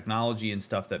develop technology and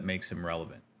stuff that makes him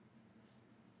relevant.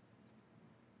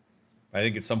 I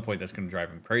think at some point that's going to drive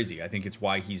him crazy. I think it's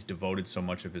why he's devoted so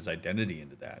much of his identity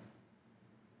into that.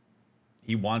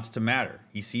 He wants to matter.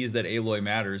 He sees that Aloy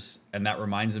matters, and that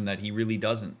reminds him that he really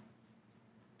doesn't.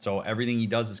 So everything he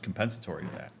does is compensatory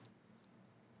to that.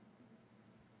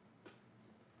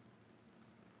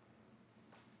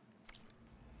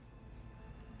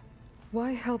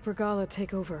 Why help Regala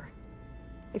take over?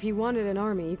 If you wanted an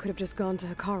army, you could have just gone to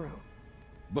Hekarro.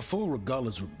 Before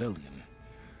Regala's rebellion,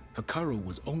 Hekarro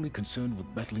was only concerned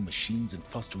with battling machines and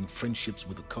fostering friendships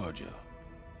with the Karja.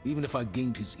 Even if I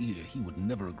gained his ear, he would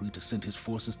never agree to send his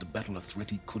forces to battle a threat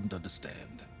he couldn't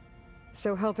understand.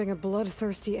 So helping a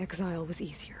bloodthirsty exile was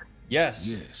easier? Yes.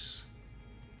 Yes.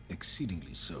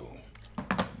 Exceedingly so.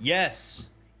 Yes.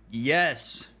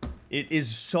 Yes. It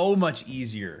is so much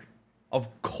easier.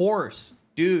 Of course.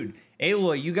 Dude,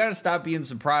 Aloy, you gotta stop being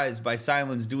surprised by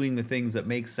Silence doing the things that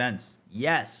make sense.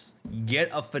 Yes. Get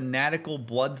a fanatical,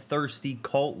 bloodthirsty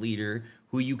cult leader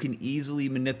who you can easily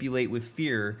manipulate with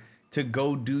fear to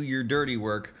go do your dirty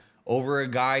work over a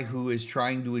guy who is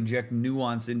trying to inject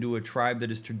nuance into a tribe that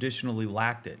has traditionally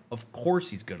lacked it. Of course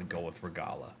he's gonna go with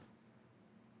Regala.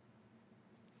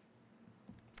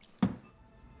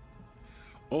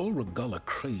 All Regala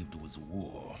craved was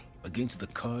war against the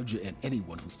Karja and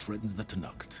anyone who threatens the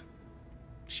Tenakth.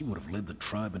 She would have led the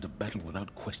tribe into battle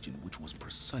without question, which was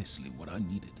precisely what I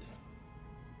needed.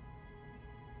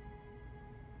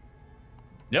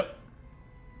 Yep.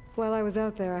 While I was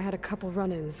out there, I had a couple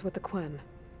run-ins with the Quen.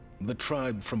 The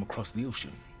tribe from across the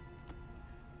ocean.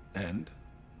 And?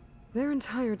 Their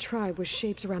entire tribe was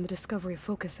shaped around the discovery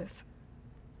focuses.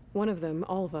 One of them,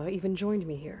 Alva, even joined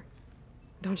me here.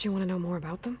 Don't you want to know more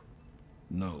about them?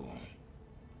 No.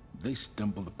 They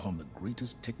stumbled upon the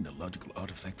greatest technological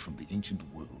artifact from the ancient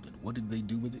world, and what did they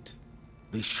do with it?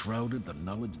 They shrouded the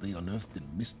knowledge they unearthed in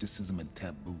mysticism and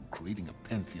taboo, creating a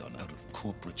pantheon out of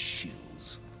corporate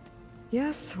shills.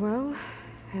 Yes, well,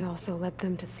 it also led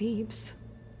them to Thebes.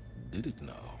 Did it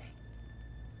now?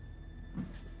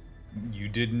 You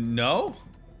didn't know?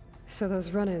 So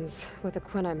those run-ins with the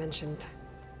Quen I mentioned.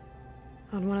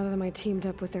 On one of them I teamed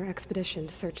up with their expedition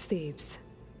to search Thebes.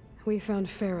 We found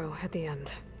Pharaoh at the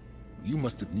end. You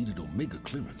must have needed Omega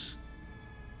clearance.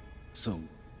 So,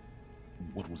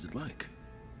 What was it like?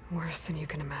 Worse than you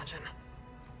can imagine.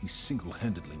 He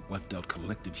single-handedly wiped out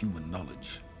collective human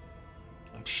knowledge.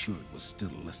 I'm sure it was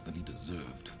still less than he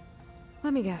deserved.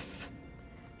 Let me guess.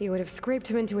 You would have scraped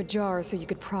him into a jar so you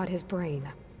could prod his brain.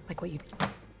 Like what you...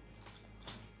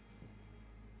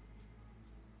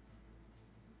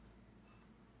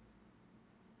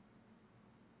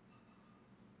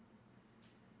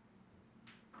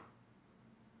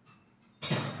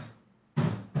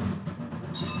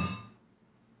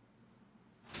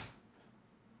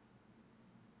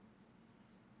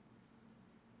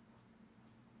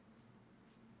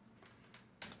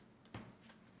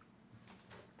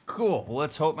 Cool. Well,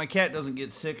 let's hope my cat doesn't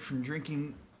get sick from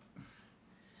drinking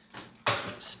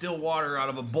still water out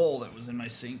of a bowl that was in my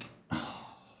sink. I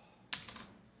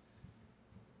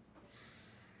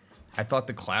thought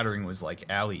the clattering was like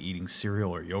Allie eating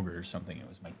cereal or yogurt or something. It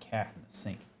was my cat in the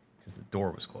sink because the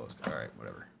door was closed. All right,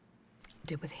 whatever.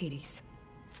 Did with Hades.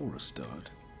 For a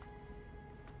start.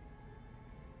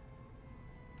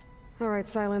 All right,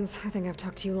 Silence. I think I've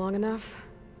talked to you long enough.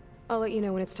 I'll let you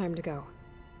know when it's time to go.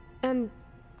 And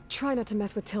try not to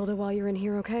mess with Tilda while you're in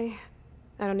here, okay?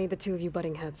 I don't need the two of you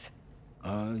butting heads.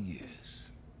 Ah,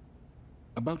 yes.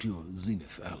 About your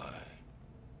Zenith ally.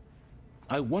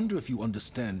 I wonder if you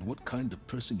understand what kind of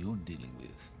person you're dealing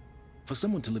with. For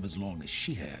someone to live as long as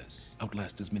she has,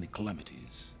 outlast as many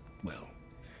calamities, well,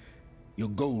 your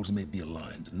goals may be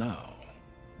aligned now,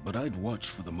 but I'd watch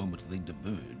for the moment they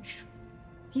diverge.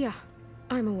 Yeah,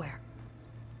 I'm aware.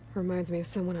 Reminds me of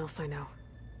someone else I know.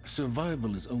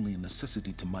 Survival is only a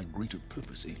necessity to my greater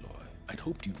purpose, Aloy. I'd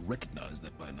hoped you'd recognize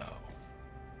that by now.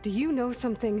 Do you know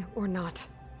something or not?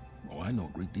 Oh, I know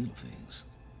a great deal of things.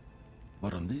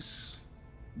 But on this,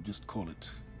 just call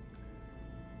it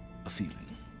a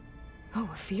feeling. Oh,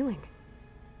 a feeling?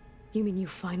 You mean you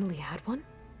finally had one?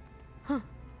 Huh.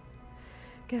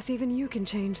 Guess even you can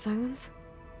change, Silence.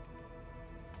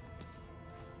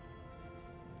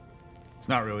 It's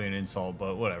not really an insult,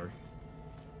 but whatever.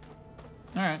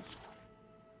 All right.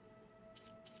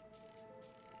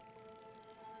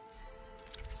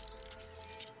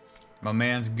 My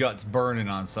man's gut's burning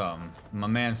on something. My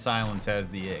man Silence has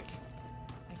the ick.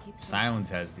 Silence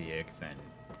has the ick, then.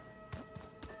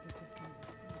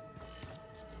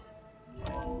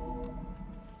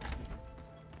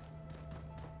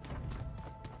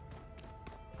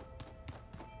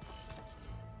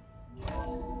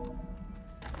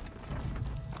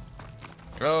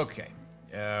 Okay.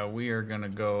 We are gonna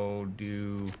go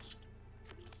do...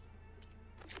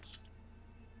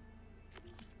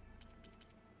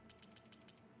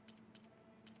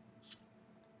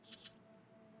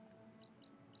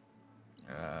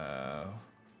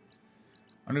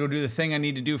 I'm gonna go do the thing I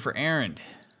need to do for Erend.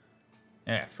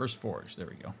 Yeah, first forge. There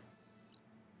we go.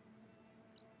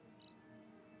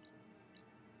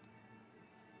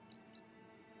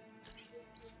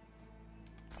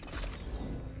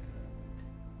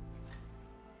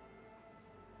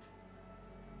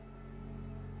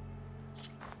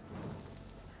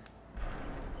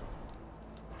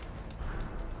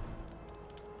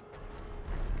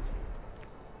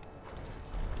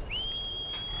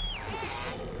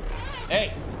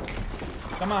 Hey!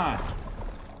 Come on!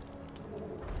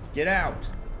 Get out!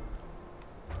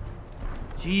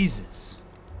 Jesus!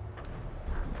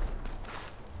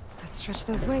 Let's stretch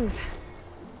those wings.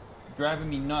 You're driving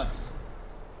me nuts.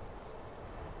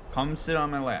 Come sit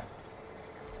on my lap.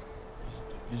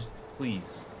 Just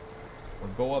please. Or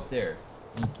go up there.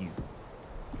 Thank you.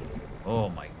 Oh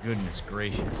my goodness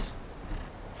gracious.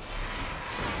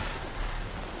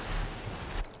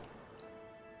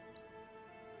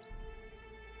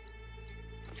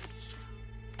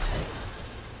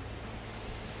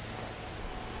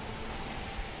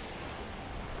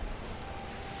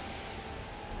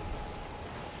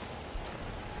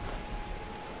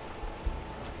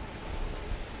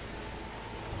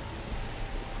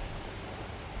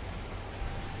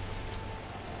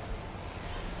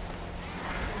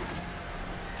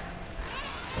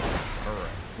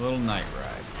 Little night ride.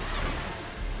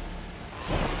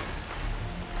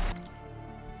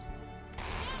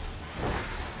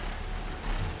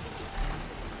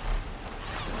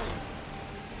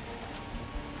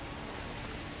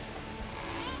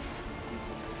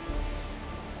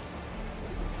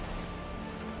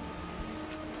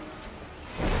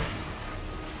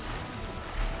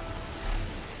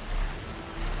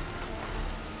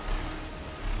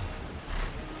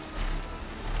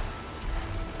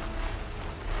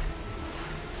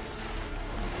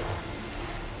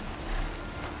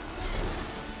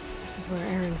 This is where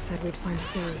Aaron said we'd find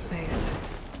Sarah's base.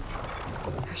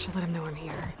 I should let him know I'm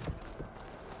here.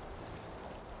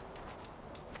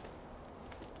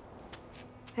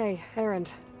 Hey,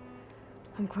 Erend.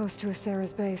 I'm close to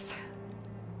Sarah's base.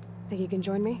 Think you can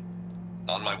join me?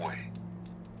 On my way.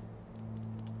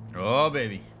 Oh,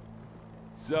 baby.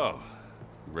 So,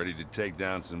 ready to take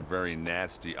down some very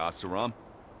nasty Oseram?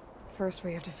 First,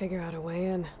 we have to figure out a way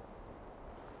in.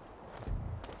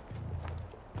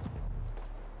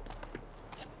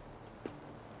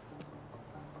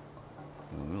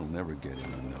 We'll never get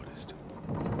in unnoticed.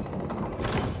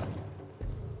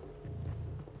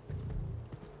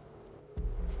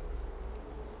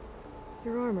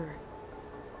 Your armor.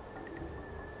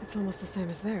 It's almost the same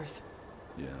as theirs.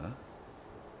 Yeah?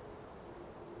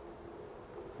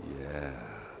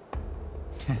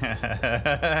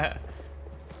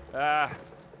 Yeah.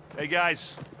 Hey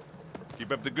guys.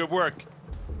 Keep up the good work.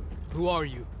 Who are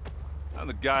you? I'm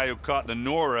the guy who caught the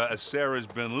Nora Sarah's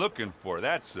been looking for,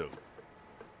 that's who.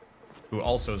 Who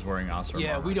also is wearing Oseram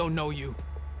Yeah, armor. we don't know you.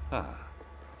 Huh.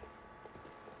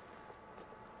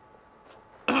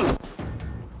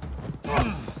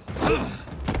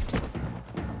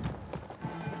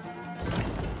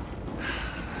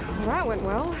 Well, that went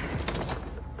well.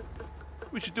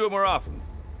 We should do it more often.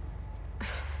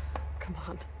 Come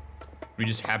on. We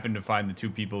just happened to find the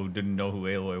two people who didn't know who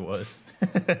Aloy was.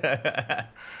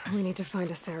 We need to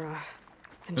find a Sarah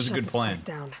and That's a shut good this plan. place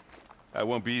down. It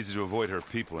won't be easy to avoid her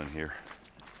people in here.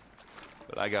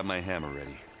 But I got my hammer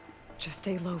ready. Just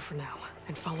stay low for now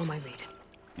and follow my lead.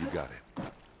 You got it.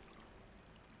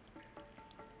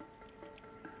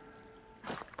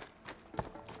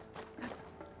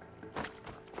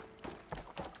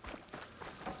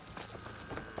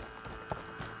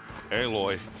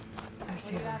 Aloy. I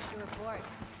see them. To report.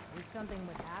 Wish something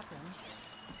would happen.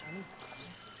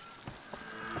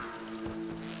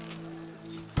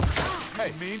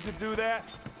 Hey, mean to do that?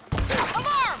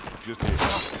 Alarm! Just here.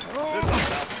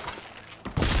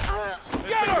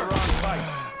 Get her! Wrong fight.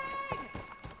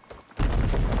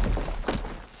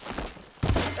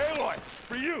 Aloy,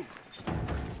 for you.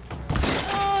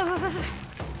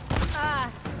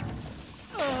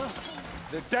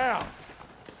 They're down.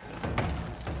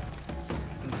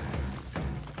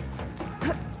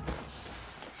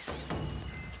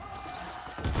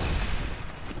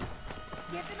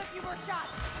 Give them a few more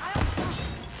shots.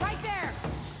 Right there.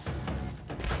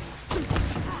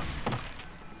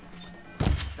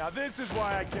 Now this is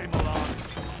why I came along.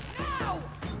 No!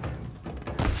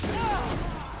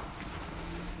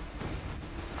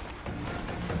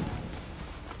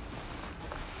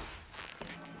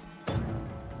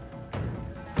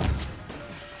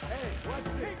 Hey, what's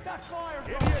this? Keep that fire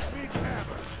going! Idiot meets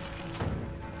hammer.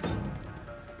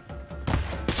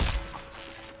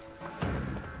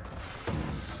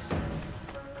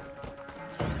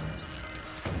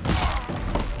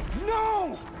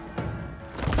 No!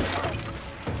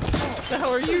 What the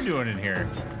hell are you doing in here?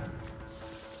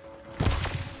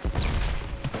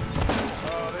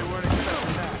 Oh, they weren't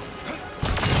expecting that.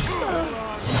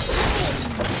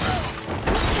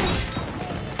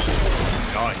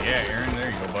 Oh, yeah, Aaron. There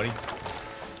you go, buddy.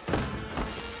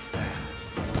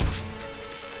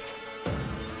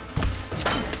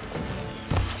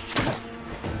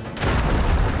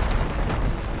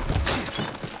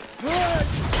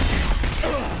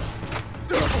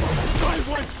 I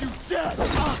want you dead!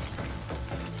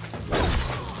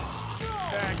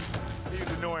 Thanks. He's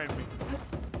annoying me.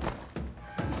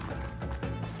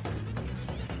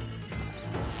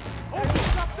 Oh,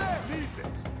 stop there! Need this.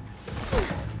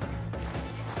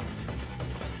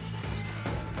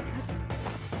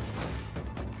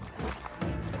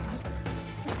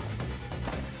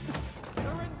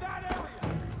 They're in that area!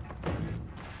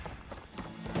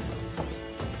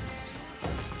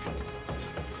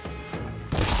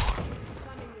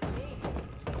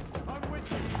 I'm with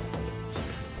you.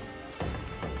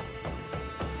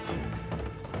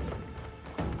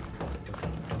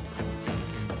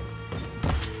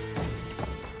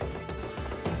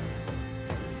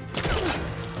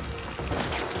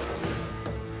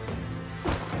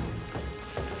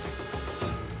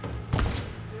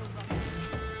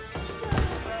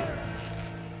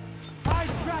 I'm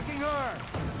tracking her!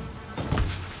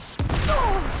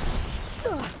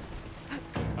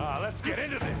 Let's get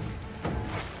into this.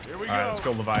 Here we All right, go. let's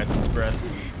go Leviathan's Breath.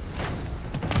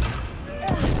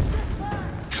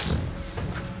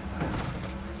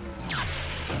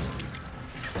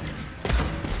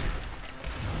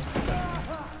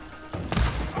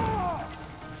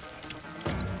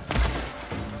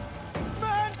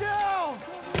 Man down!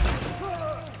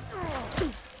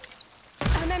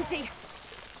 I'm empty.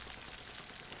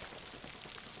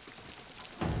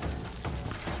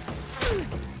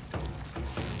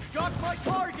 Got my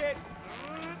target!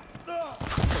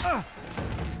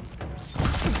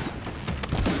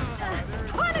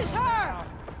 Punish her!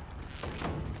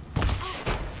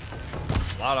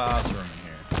 A lot of Oseram in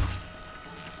here.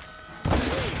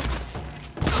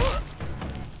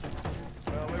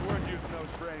 Well, they weren't using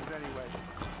those brains anyway.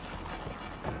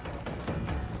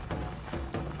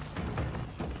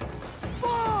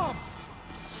 Bomb!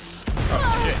 Oh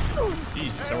shit.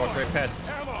 Jesus, I walked right past him.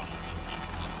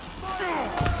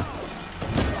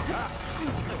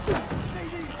 They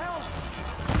need help!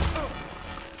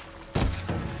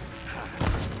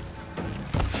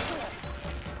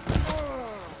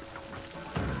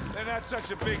 They're not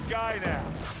such a big guy now.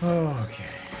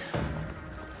 Okay.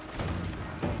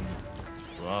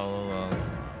 Well.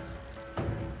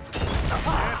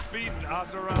 Can't beat an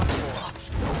Oseram war.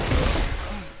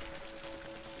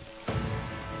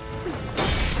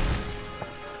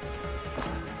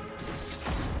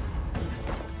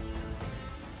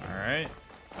 Alright.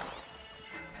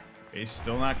 Base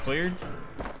still not cleared.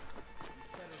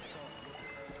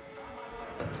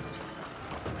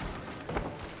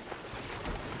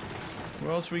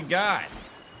 What else we got?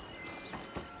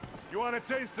 You want a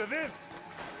taste of this?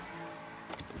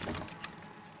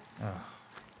 Oh,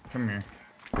 come here.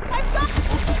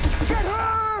 Get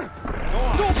her! Go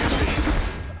on,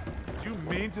 Did you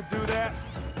mean to do that?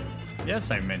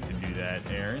 Yes, I meant to do that,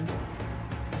 Aaron.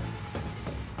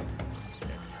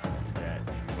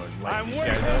 I'm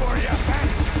waiting for you!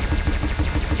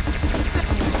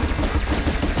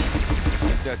 I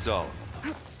think that's all.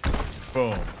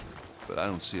 Boom. But I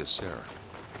don't see a Sarah.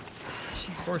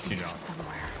 She has Of course to be you here don't.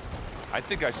 somewhere. I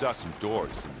think I saw some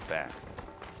doors in the back.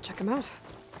 Let's check them out.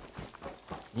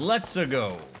 Let's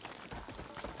go.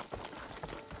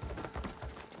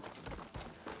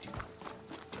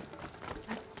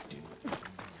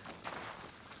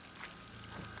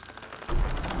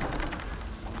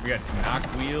 We got Tanakh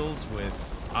wheels with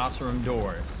Oseram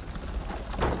doors.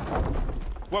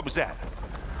 What was that?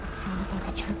 It sounded like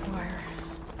a tripwire.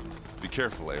 Be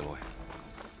careful, Aloy.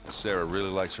 Sarah really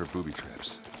likes her booby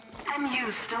traps. And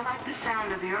you still like the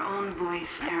sound of your own voice,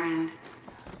 Aaron.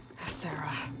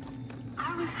 Sarah.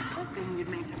 I was hoping you'd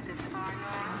make it this far,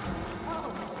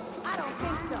 Oh, I don't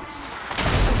think so. I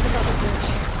took out the bridge.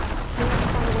 We'll have to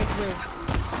find a way through.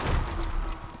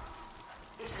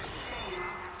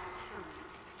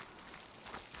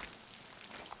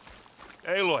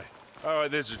 Aloy,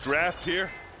 there's a draft here.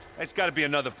 It's got to be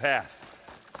another path.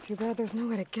 Too bad there's no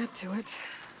way to get to it.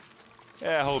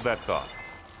 Yeah, hold that thought.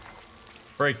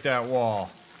 Break that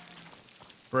wall.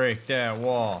 Break that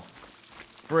wall.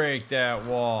 Break that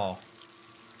wall.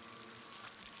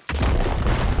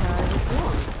 Side is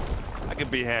warm. I can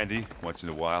be handy once in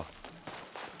a while.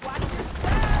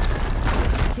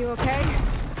 You okay?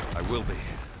 I will be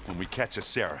when we catch a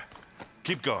Sarah.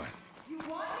 Keep going.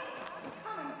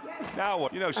 Now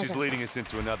what? You know she's leading us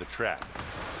into another trap.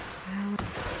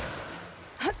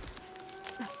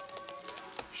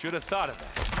 Should have thought of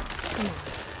that. Come on.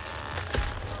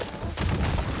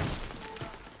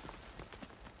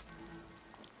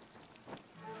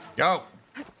 Go.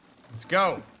 Let's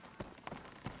go.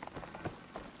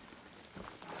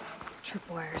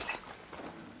 Tripwires.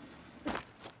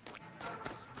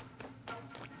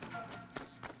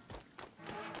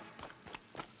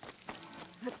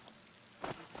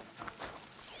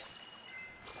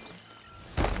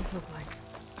 These look like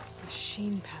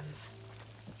machine pens.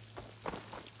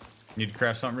 Need to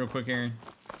craft something real quick, Aaron?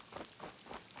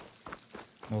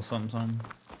 A little something.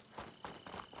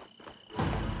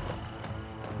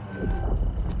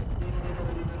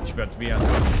 She's about to be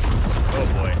outside. Oh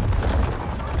boy.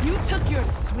 You took your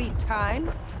sweet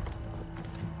time.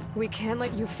 We can't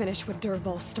let you finish what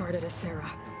Dervahl started,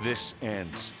 Sarah. This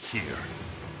ends here.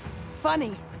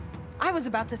 Funny. I was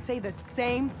about to say the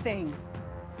same thing.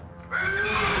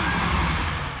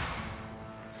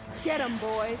 Get him,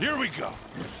 boys. Here we go.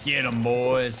 Get 'em,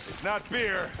 boys. It's not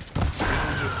beer.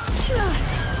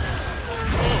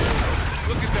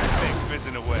 Look at that thing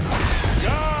fizzing away.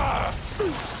 Ah!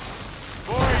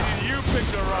 Boy, did you pick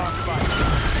the wrong fight.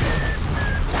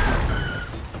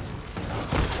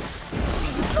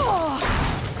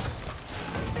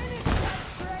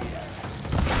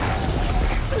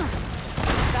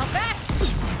 Stop that!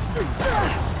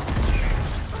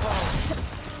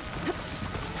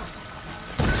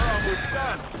 Oh, we're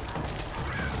done.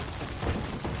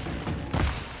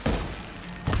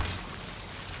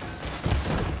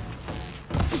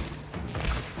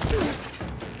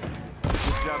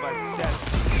 Good job, I stabbed.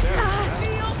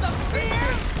 Feel the fear!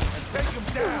 And take him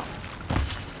down.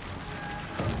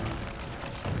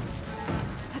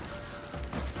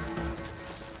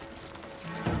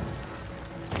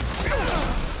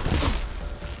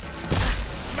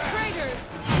 Traitors!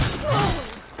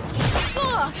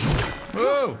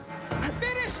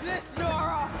 this,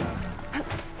 Nora!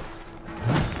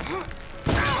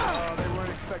 Oh, they weren't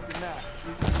expecting that.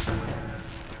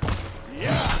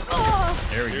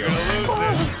 There we You're go. gonna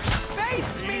lose this.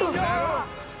 Face me, Nora!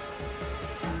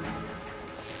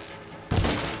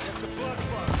 Get the blood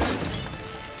flow.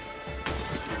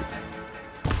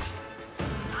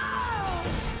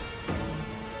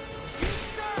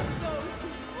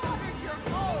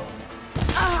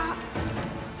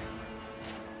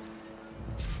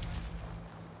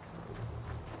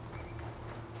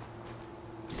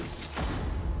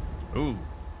 Ooh,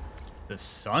 the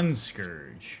Sun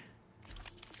Scourge.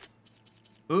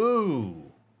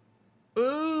 Ooh.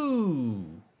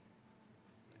 Ooh.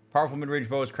 Powerful mid-range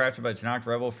bow is crafted by Tanakh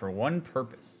Rebel for one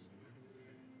purpose.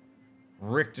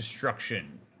 Rick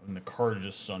destruction in the Carja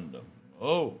Sundom.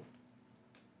 Oh.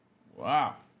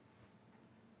 Wow.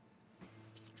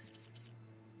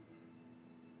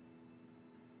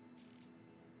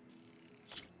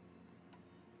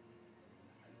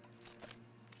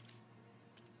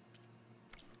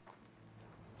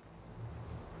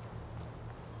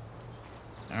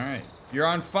 All right. You're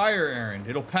on fire, Aaron.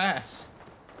 It'll pass.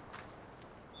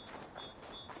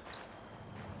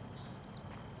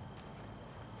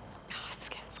 Oh,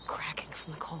 skin's cracking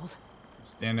from the cold.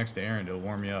 Stand next to Aaron. It'll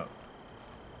warm you up.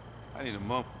 I need a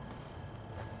moment.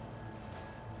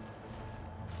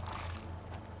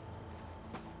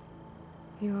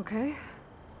 You okay?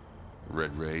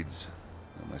 Red raids,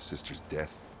 my sister's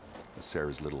death,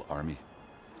 Sarah's little army.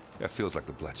 That feels like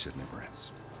the bloodshed never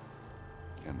ends.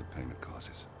 And the pain it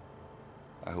causes.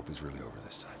 I hope it's really over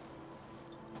this time.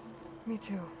 Me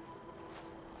too.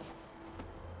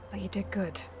 But you did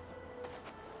good.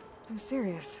 I'm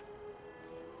serious.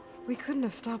 We couldn't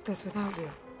have stopped this without you.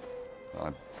 Well,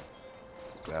 I'm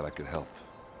glad I could help.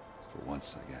 For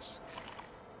once, I guess.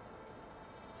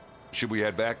 Should we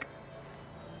head back?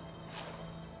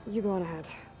 You go on ahead.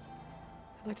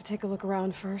 I'd like to take a look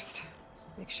around first.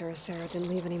 Make sure Sarah didn't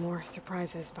leave any more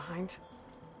surprises behind.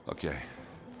 Okay.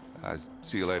 I'll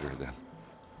see you later, then.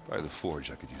 By the forge,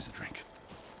 I could use a drink.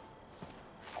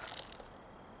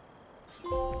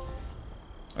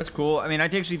 That's cool. I mean, I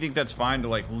actually think that's fine to,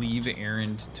 like, leave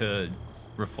Aaron to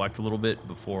reflect a little bit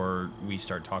before we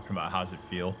start talking about how's it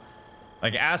feel.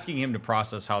 Like, asking him to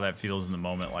process how that feels in the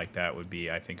moment like that would be,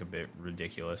 I think, a bit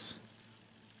ridiculous.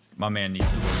 My man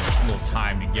needs a little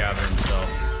time to gather himself.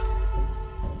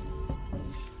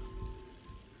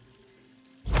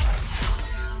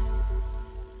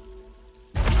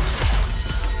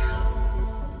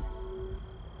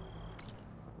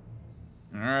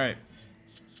 All right.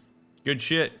 Good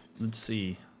shit. Let's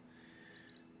see.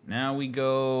 Now we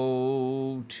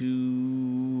go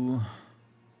to...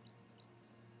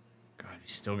 God, you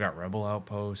still got Rebel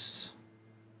outposts.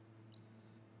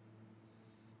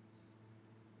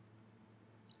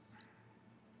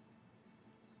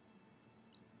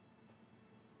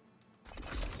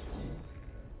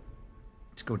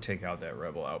 Let's go take out that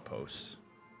Rebel outpost.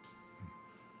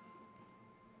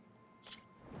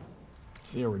 Let's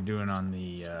see how we're doing on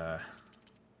the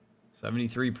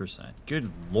 73%.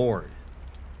 Good lord.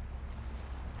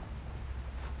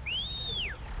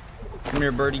 Come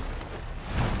here, birdie.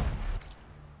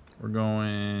 We're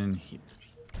going here.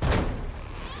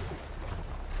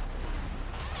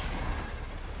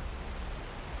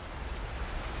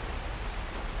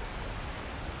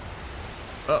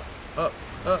 Up, up,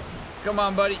 up. Come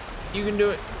on, buddy. You can do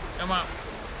it. Come on.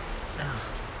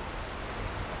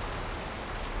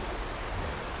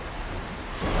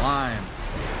 Climb.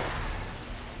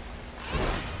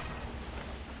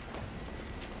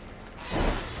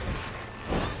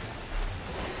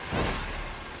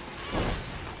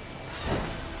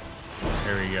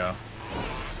 There we go.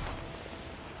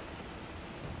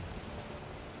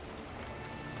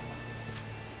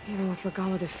 Even with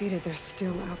Regala defeated, there's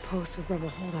still outposts with rebel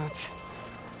holdouts.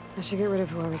 I should get rid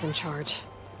of whoever's in charge.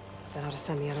 Then I'll just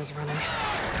send the others running.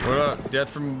 What up? Death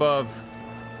from above.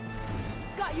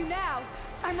 Got you now!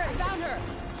 I'm ready. Found her!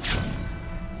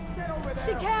 Get over there!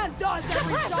 She can dodge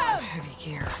every Lots of shot! heavy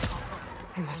gear.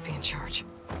 They must be in charge.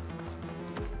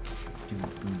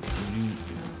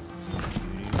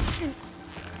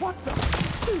 What the?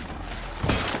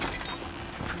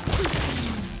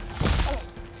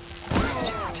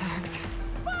 Check for tags.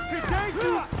 It ain't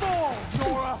your fault,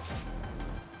 Nora!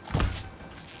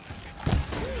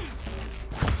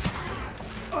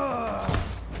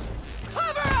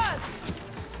 Cover us!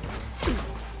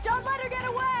 Don't let her get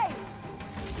away!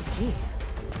 Key.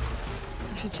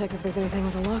 I should check if there's anything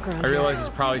with a lock around I here. realize it's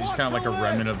probably just kind of like a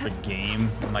remnant of the game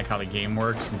and like how the game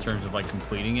works in terms of like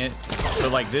completing it.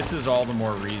 But like this is all the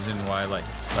more reason why like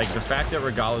Like, the fact that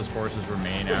Regala's forces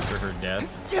remain after her death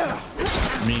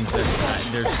means that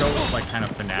they're so, like, kind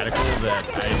of fanatical that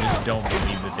I just don't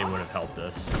believe that they would have helped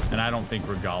us. And I don't think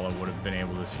Regala would have been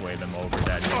able to sway them over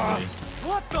that easily.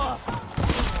 What the?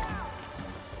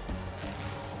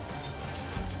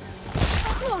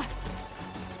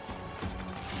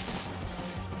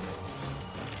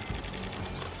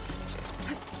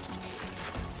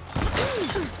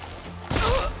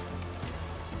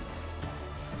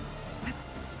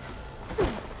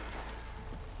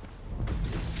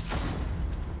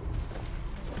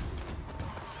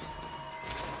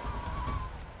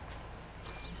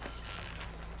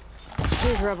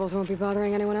 These rebels won't be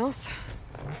bothering anyone else.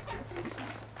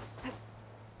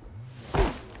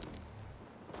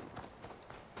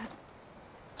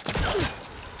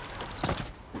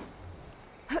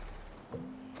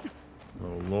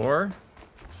 Little lore.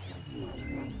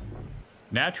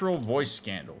 Natural voice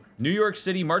scandal. New York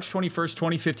City, March 21st,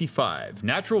 2055.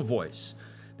 Natural voice.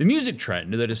 The music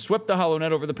trend that has swept the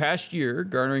HoloNet over the past year,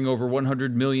 garnering over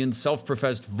 100 million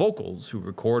self-professed vocals who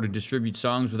record and distribute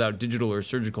songs without digital or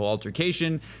surgical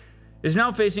altercation, is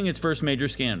now facing its first major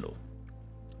scandal.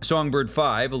 Songbird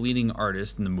 5, a leading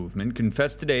artist in the movement,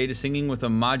 confessed today to singing with a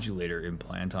modulator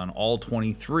implant on all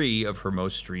 23 of her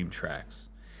most streamed tracks.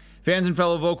 Fans and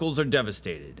fellow vocals are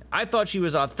devastated. I thought she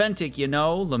was authentic, you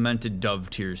know, lamented Dove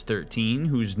Tears 13,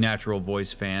 whose natural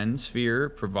voice fan sphere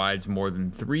provides more than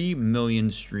 3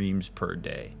 million streams per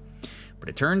day. But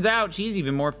it turns out she's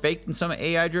even more fake than some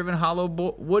AI-driven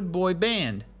Wood Boy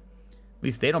band. At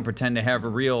least they don't pretend to have a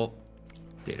real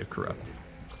data corrupted.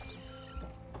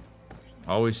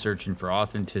 Always searching for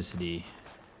authenticity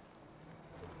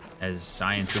as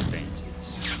science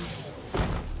advances.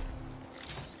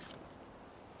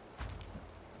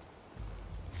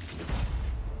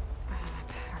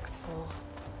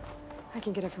 I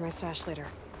can get it for my stash later.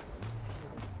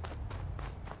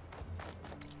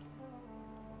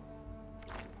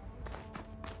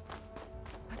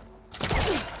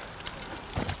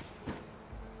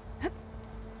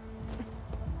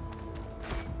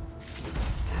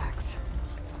 Tags.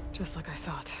 Just like I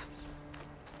thought.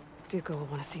 Dooku will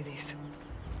want to see these.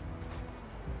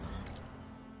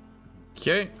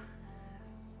 Okay.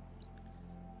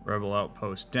 Rebel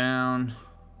outpost down.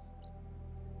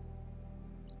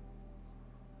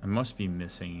 I must be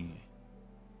missing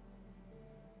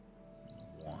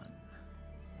one.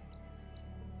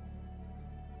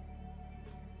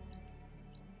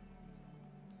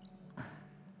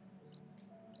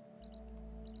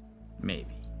 Maybe.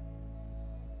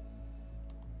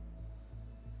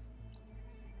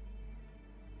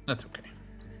 That's okay.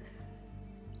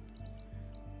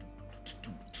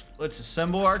 Let's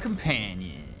assemble our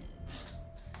companions.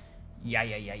 Yeah.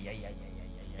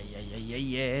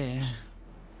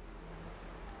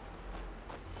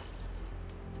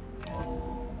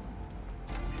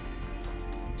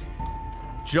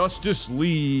 Justice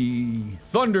League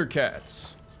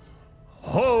Thundercats.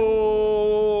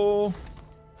 Ho!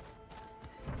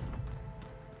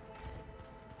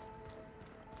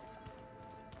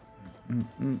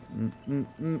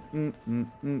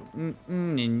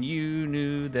 And you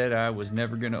knew that I was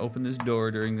never going to open this door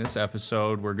during this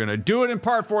episode. We're going to do it in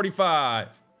part 45.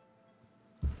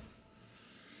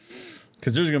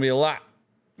 Because there's going to be a lot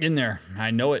in there.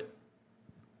 I know it.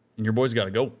 And your boy's got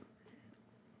to go.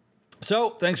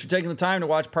 So, thanks for taking the time to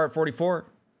watch part 44.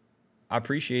 I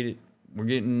appreciate it. We're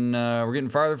getting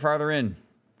farther in.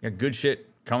 Got good shit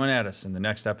coming at us in the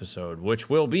next episode, which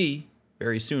will be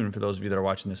very soon for those of you that are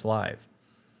watching this live.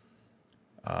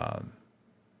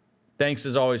 Thanks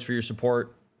as always for your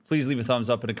support. Please leave a thumbs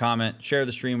up and a comment. Share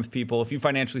the stream with people. If you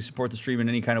financially support the stream in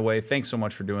any kind of way, thanks so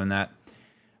much for doing that.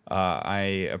 I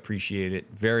appreciate it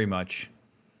very much.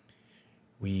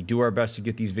 We do our best to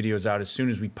get these videos out as soon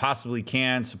as we possibly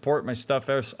can. Support my stuff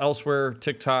elsewhere,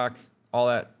 TikTok, all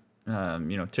that.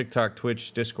 TikTok,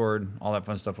 Twitch, Discord, all that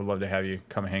fun stuff. Would love to have you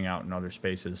come hang out in other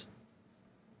spaces.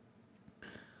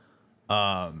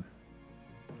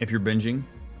 If you're binging,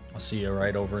 I'll see you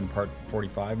right over in part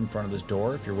 45 in front of this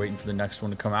door. If you're waiting for the next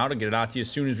one to come out, I'll get it out to you as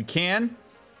soon as we can.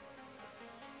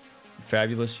 You're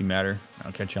fabulous. You matter.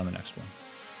 I'll catch you on the next one.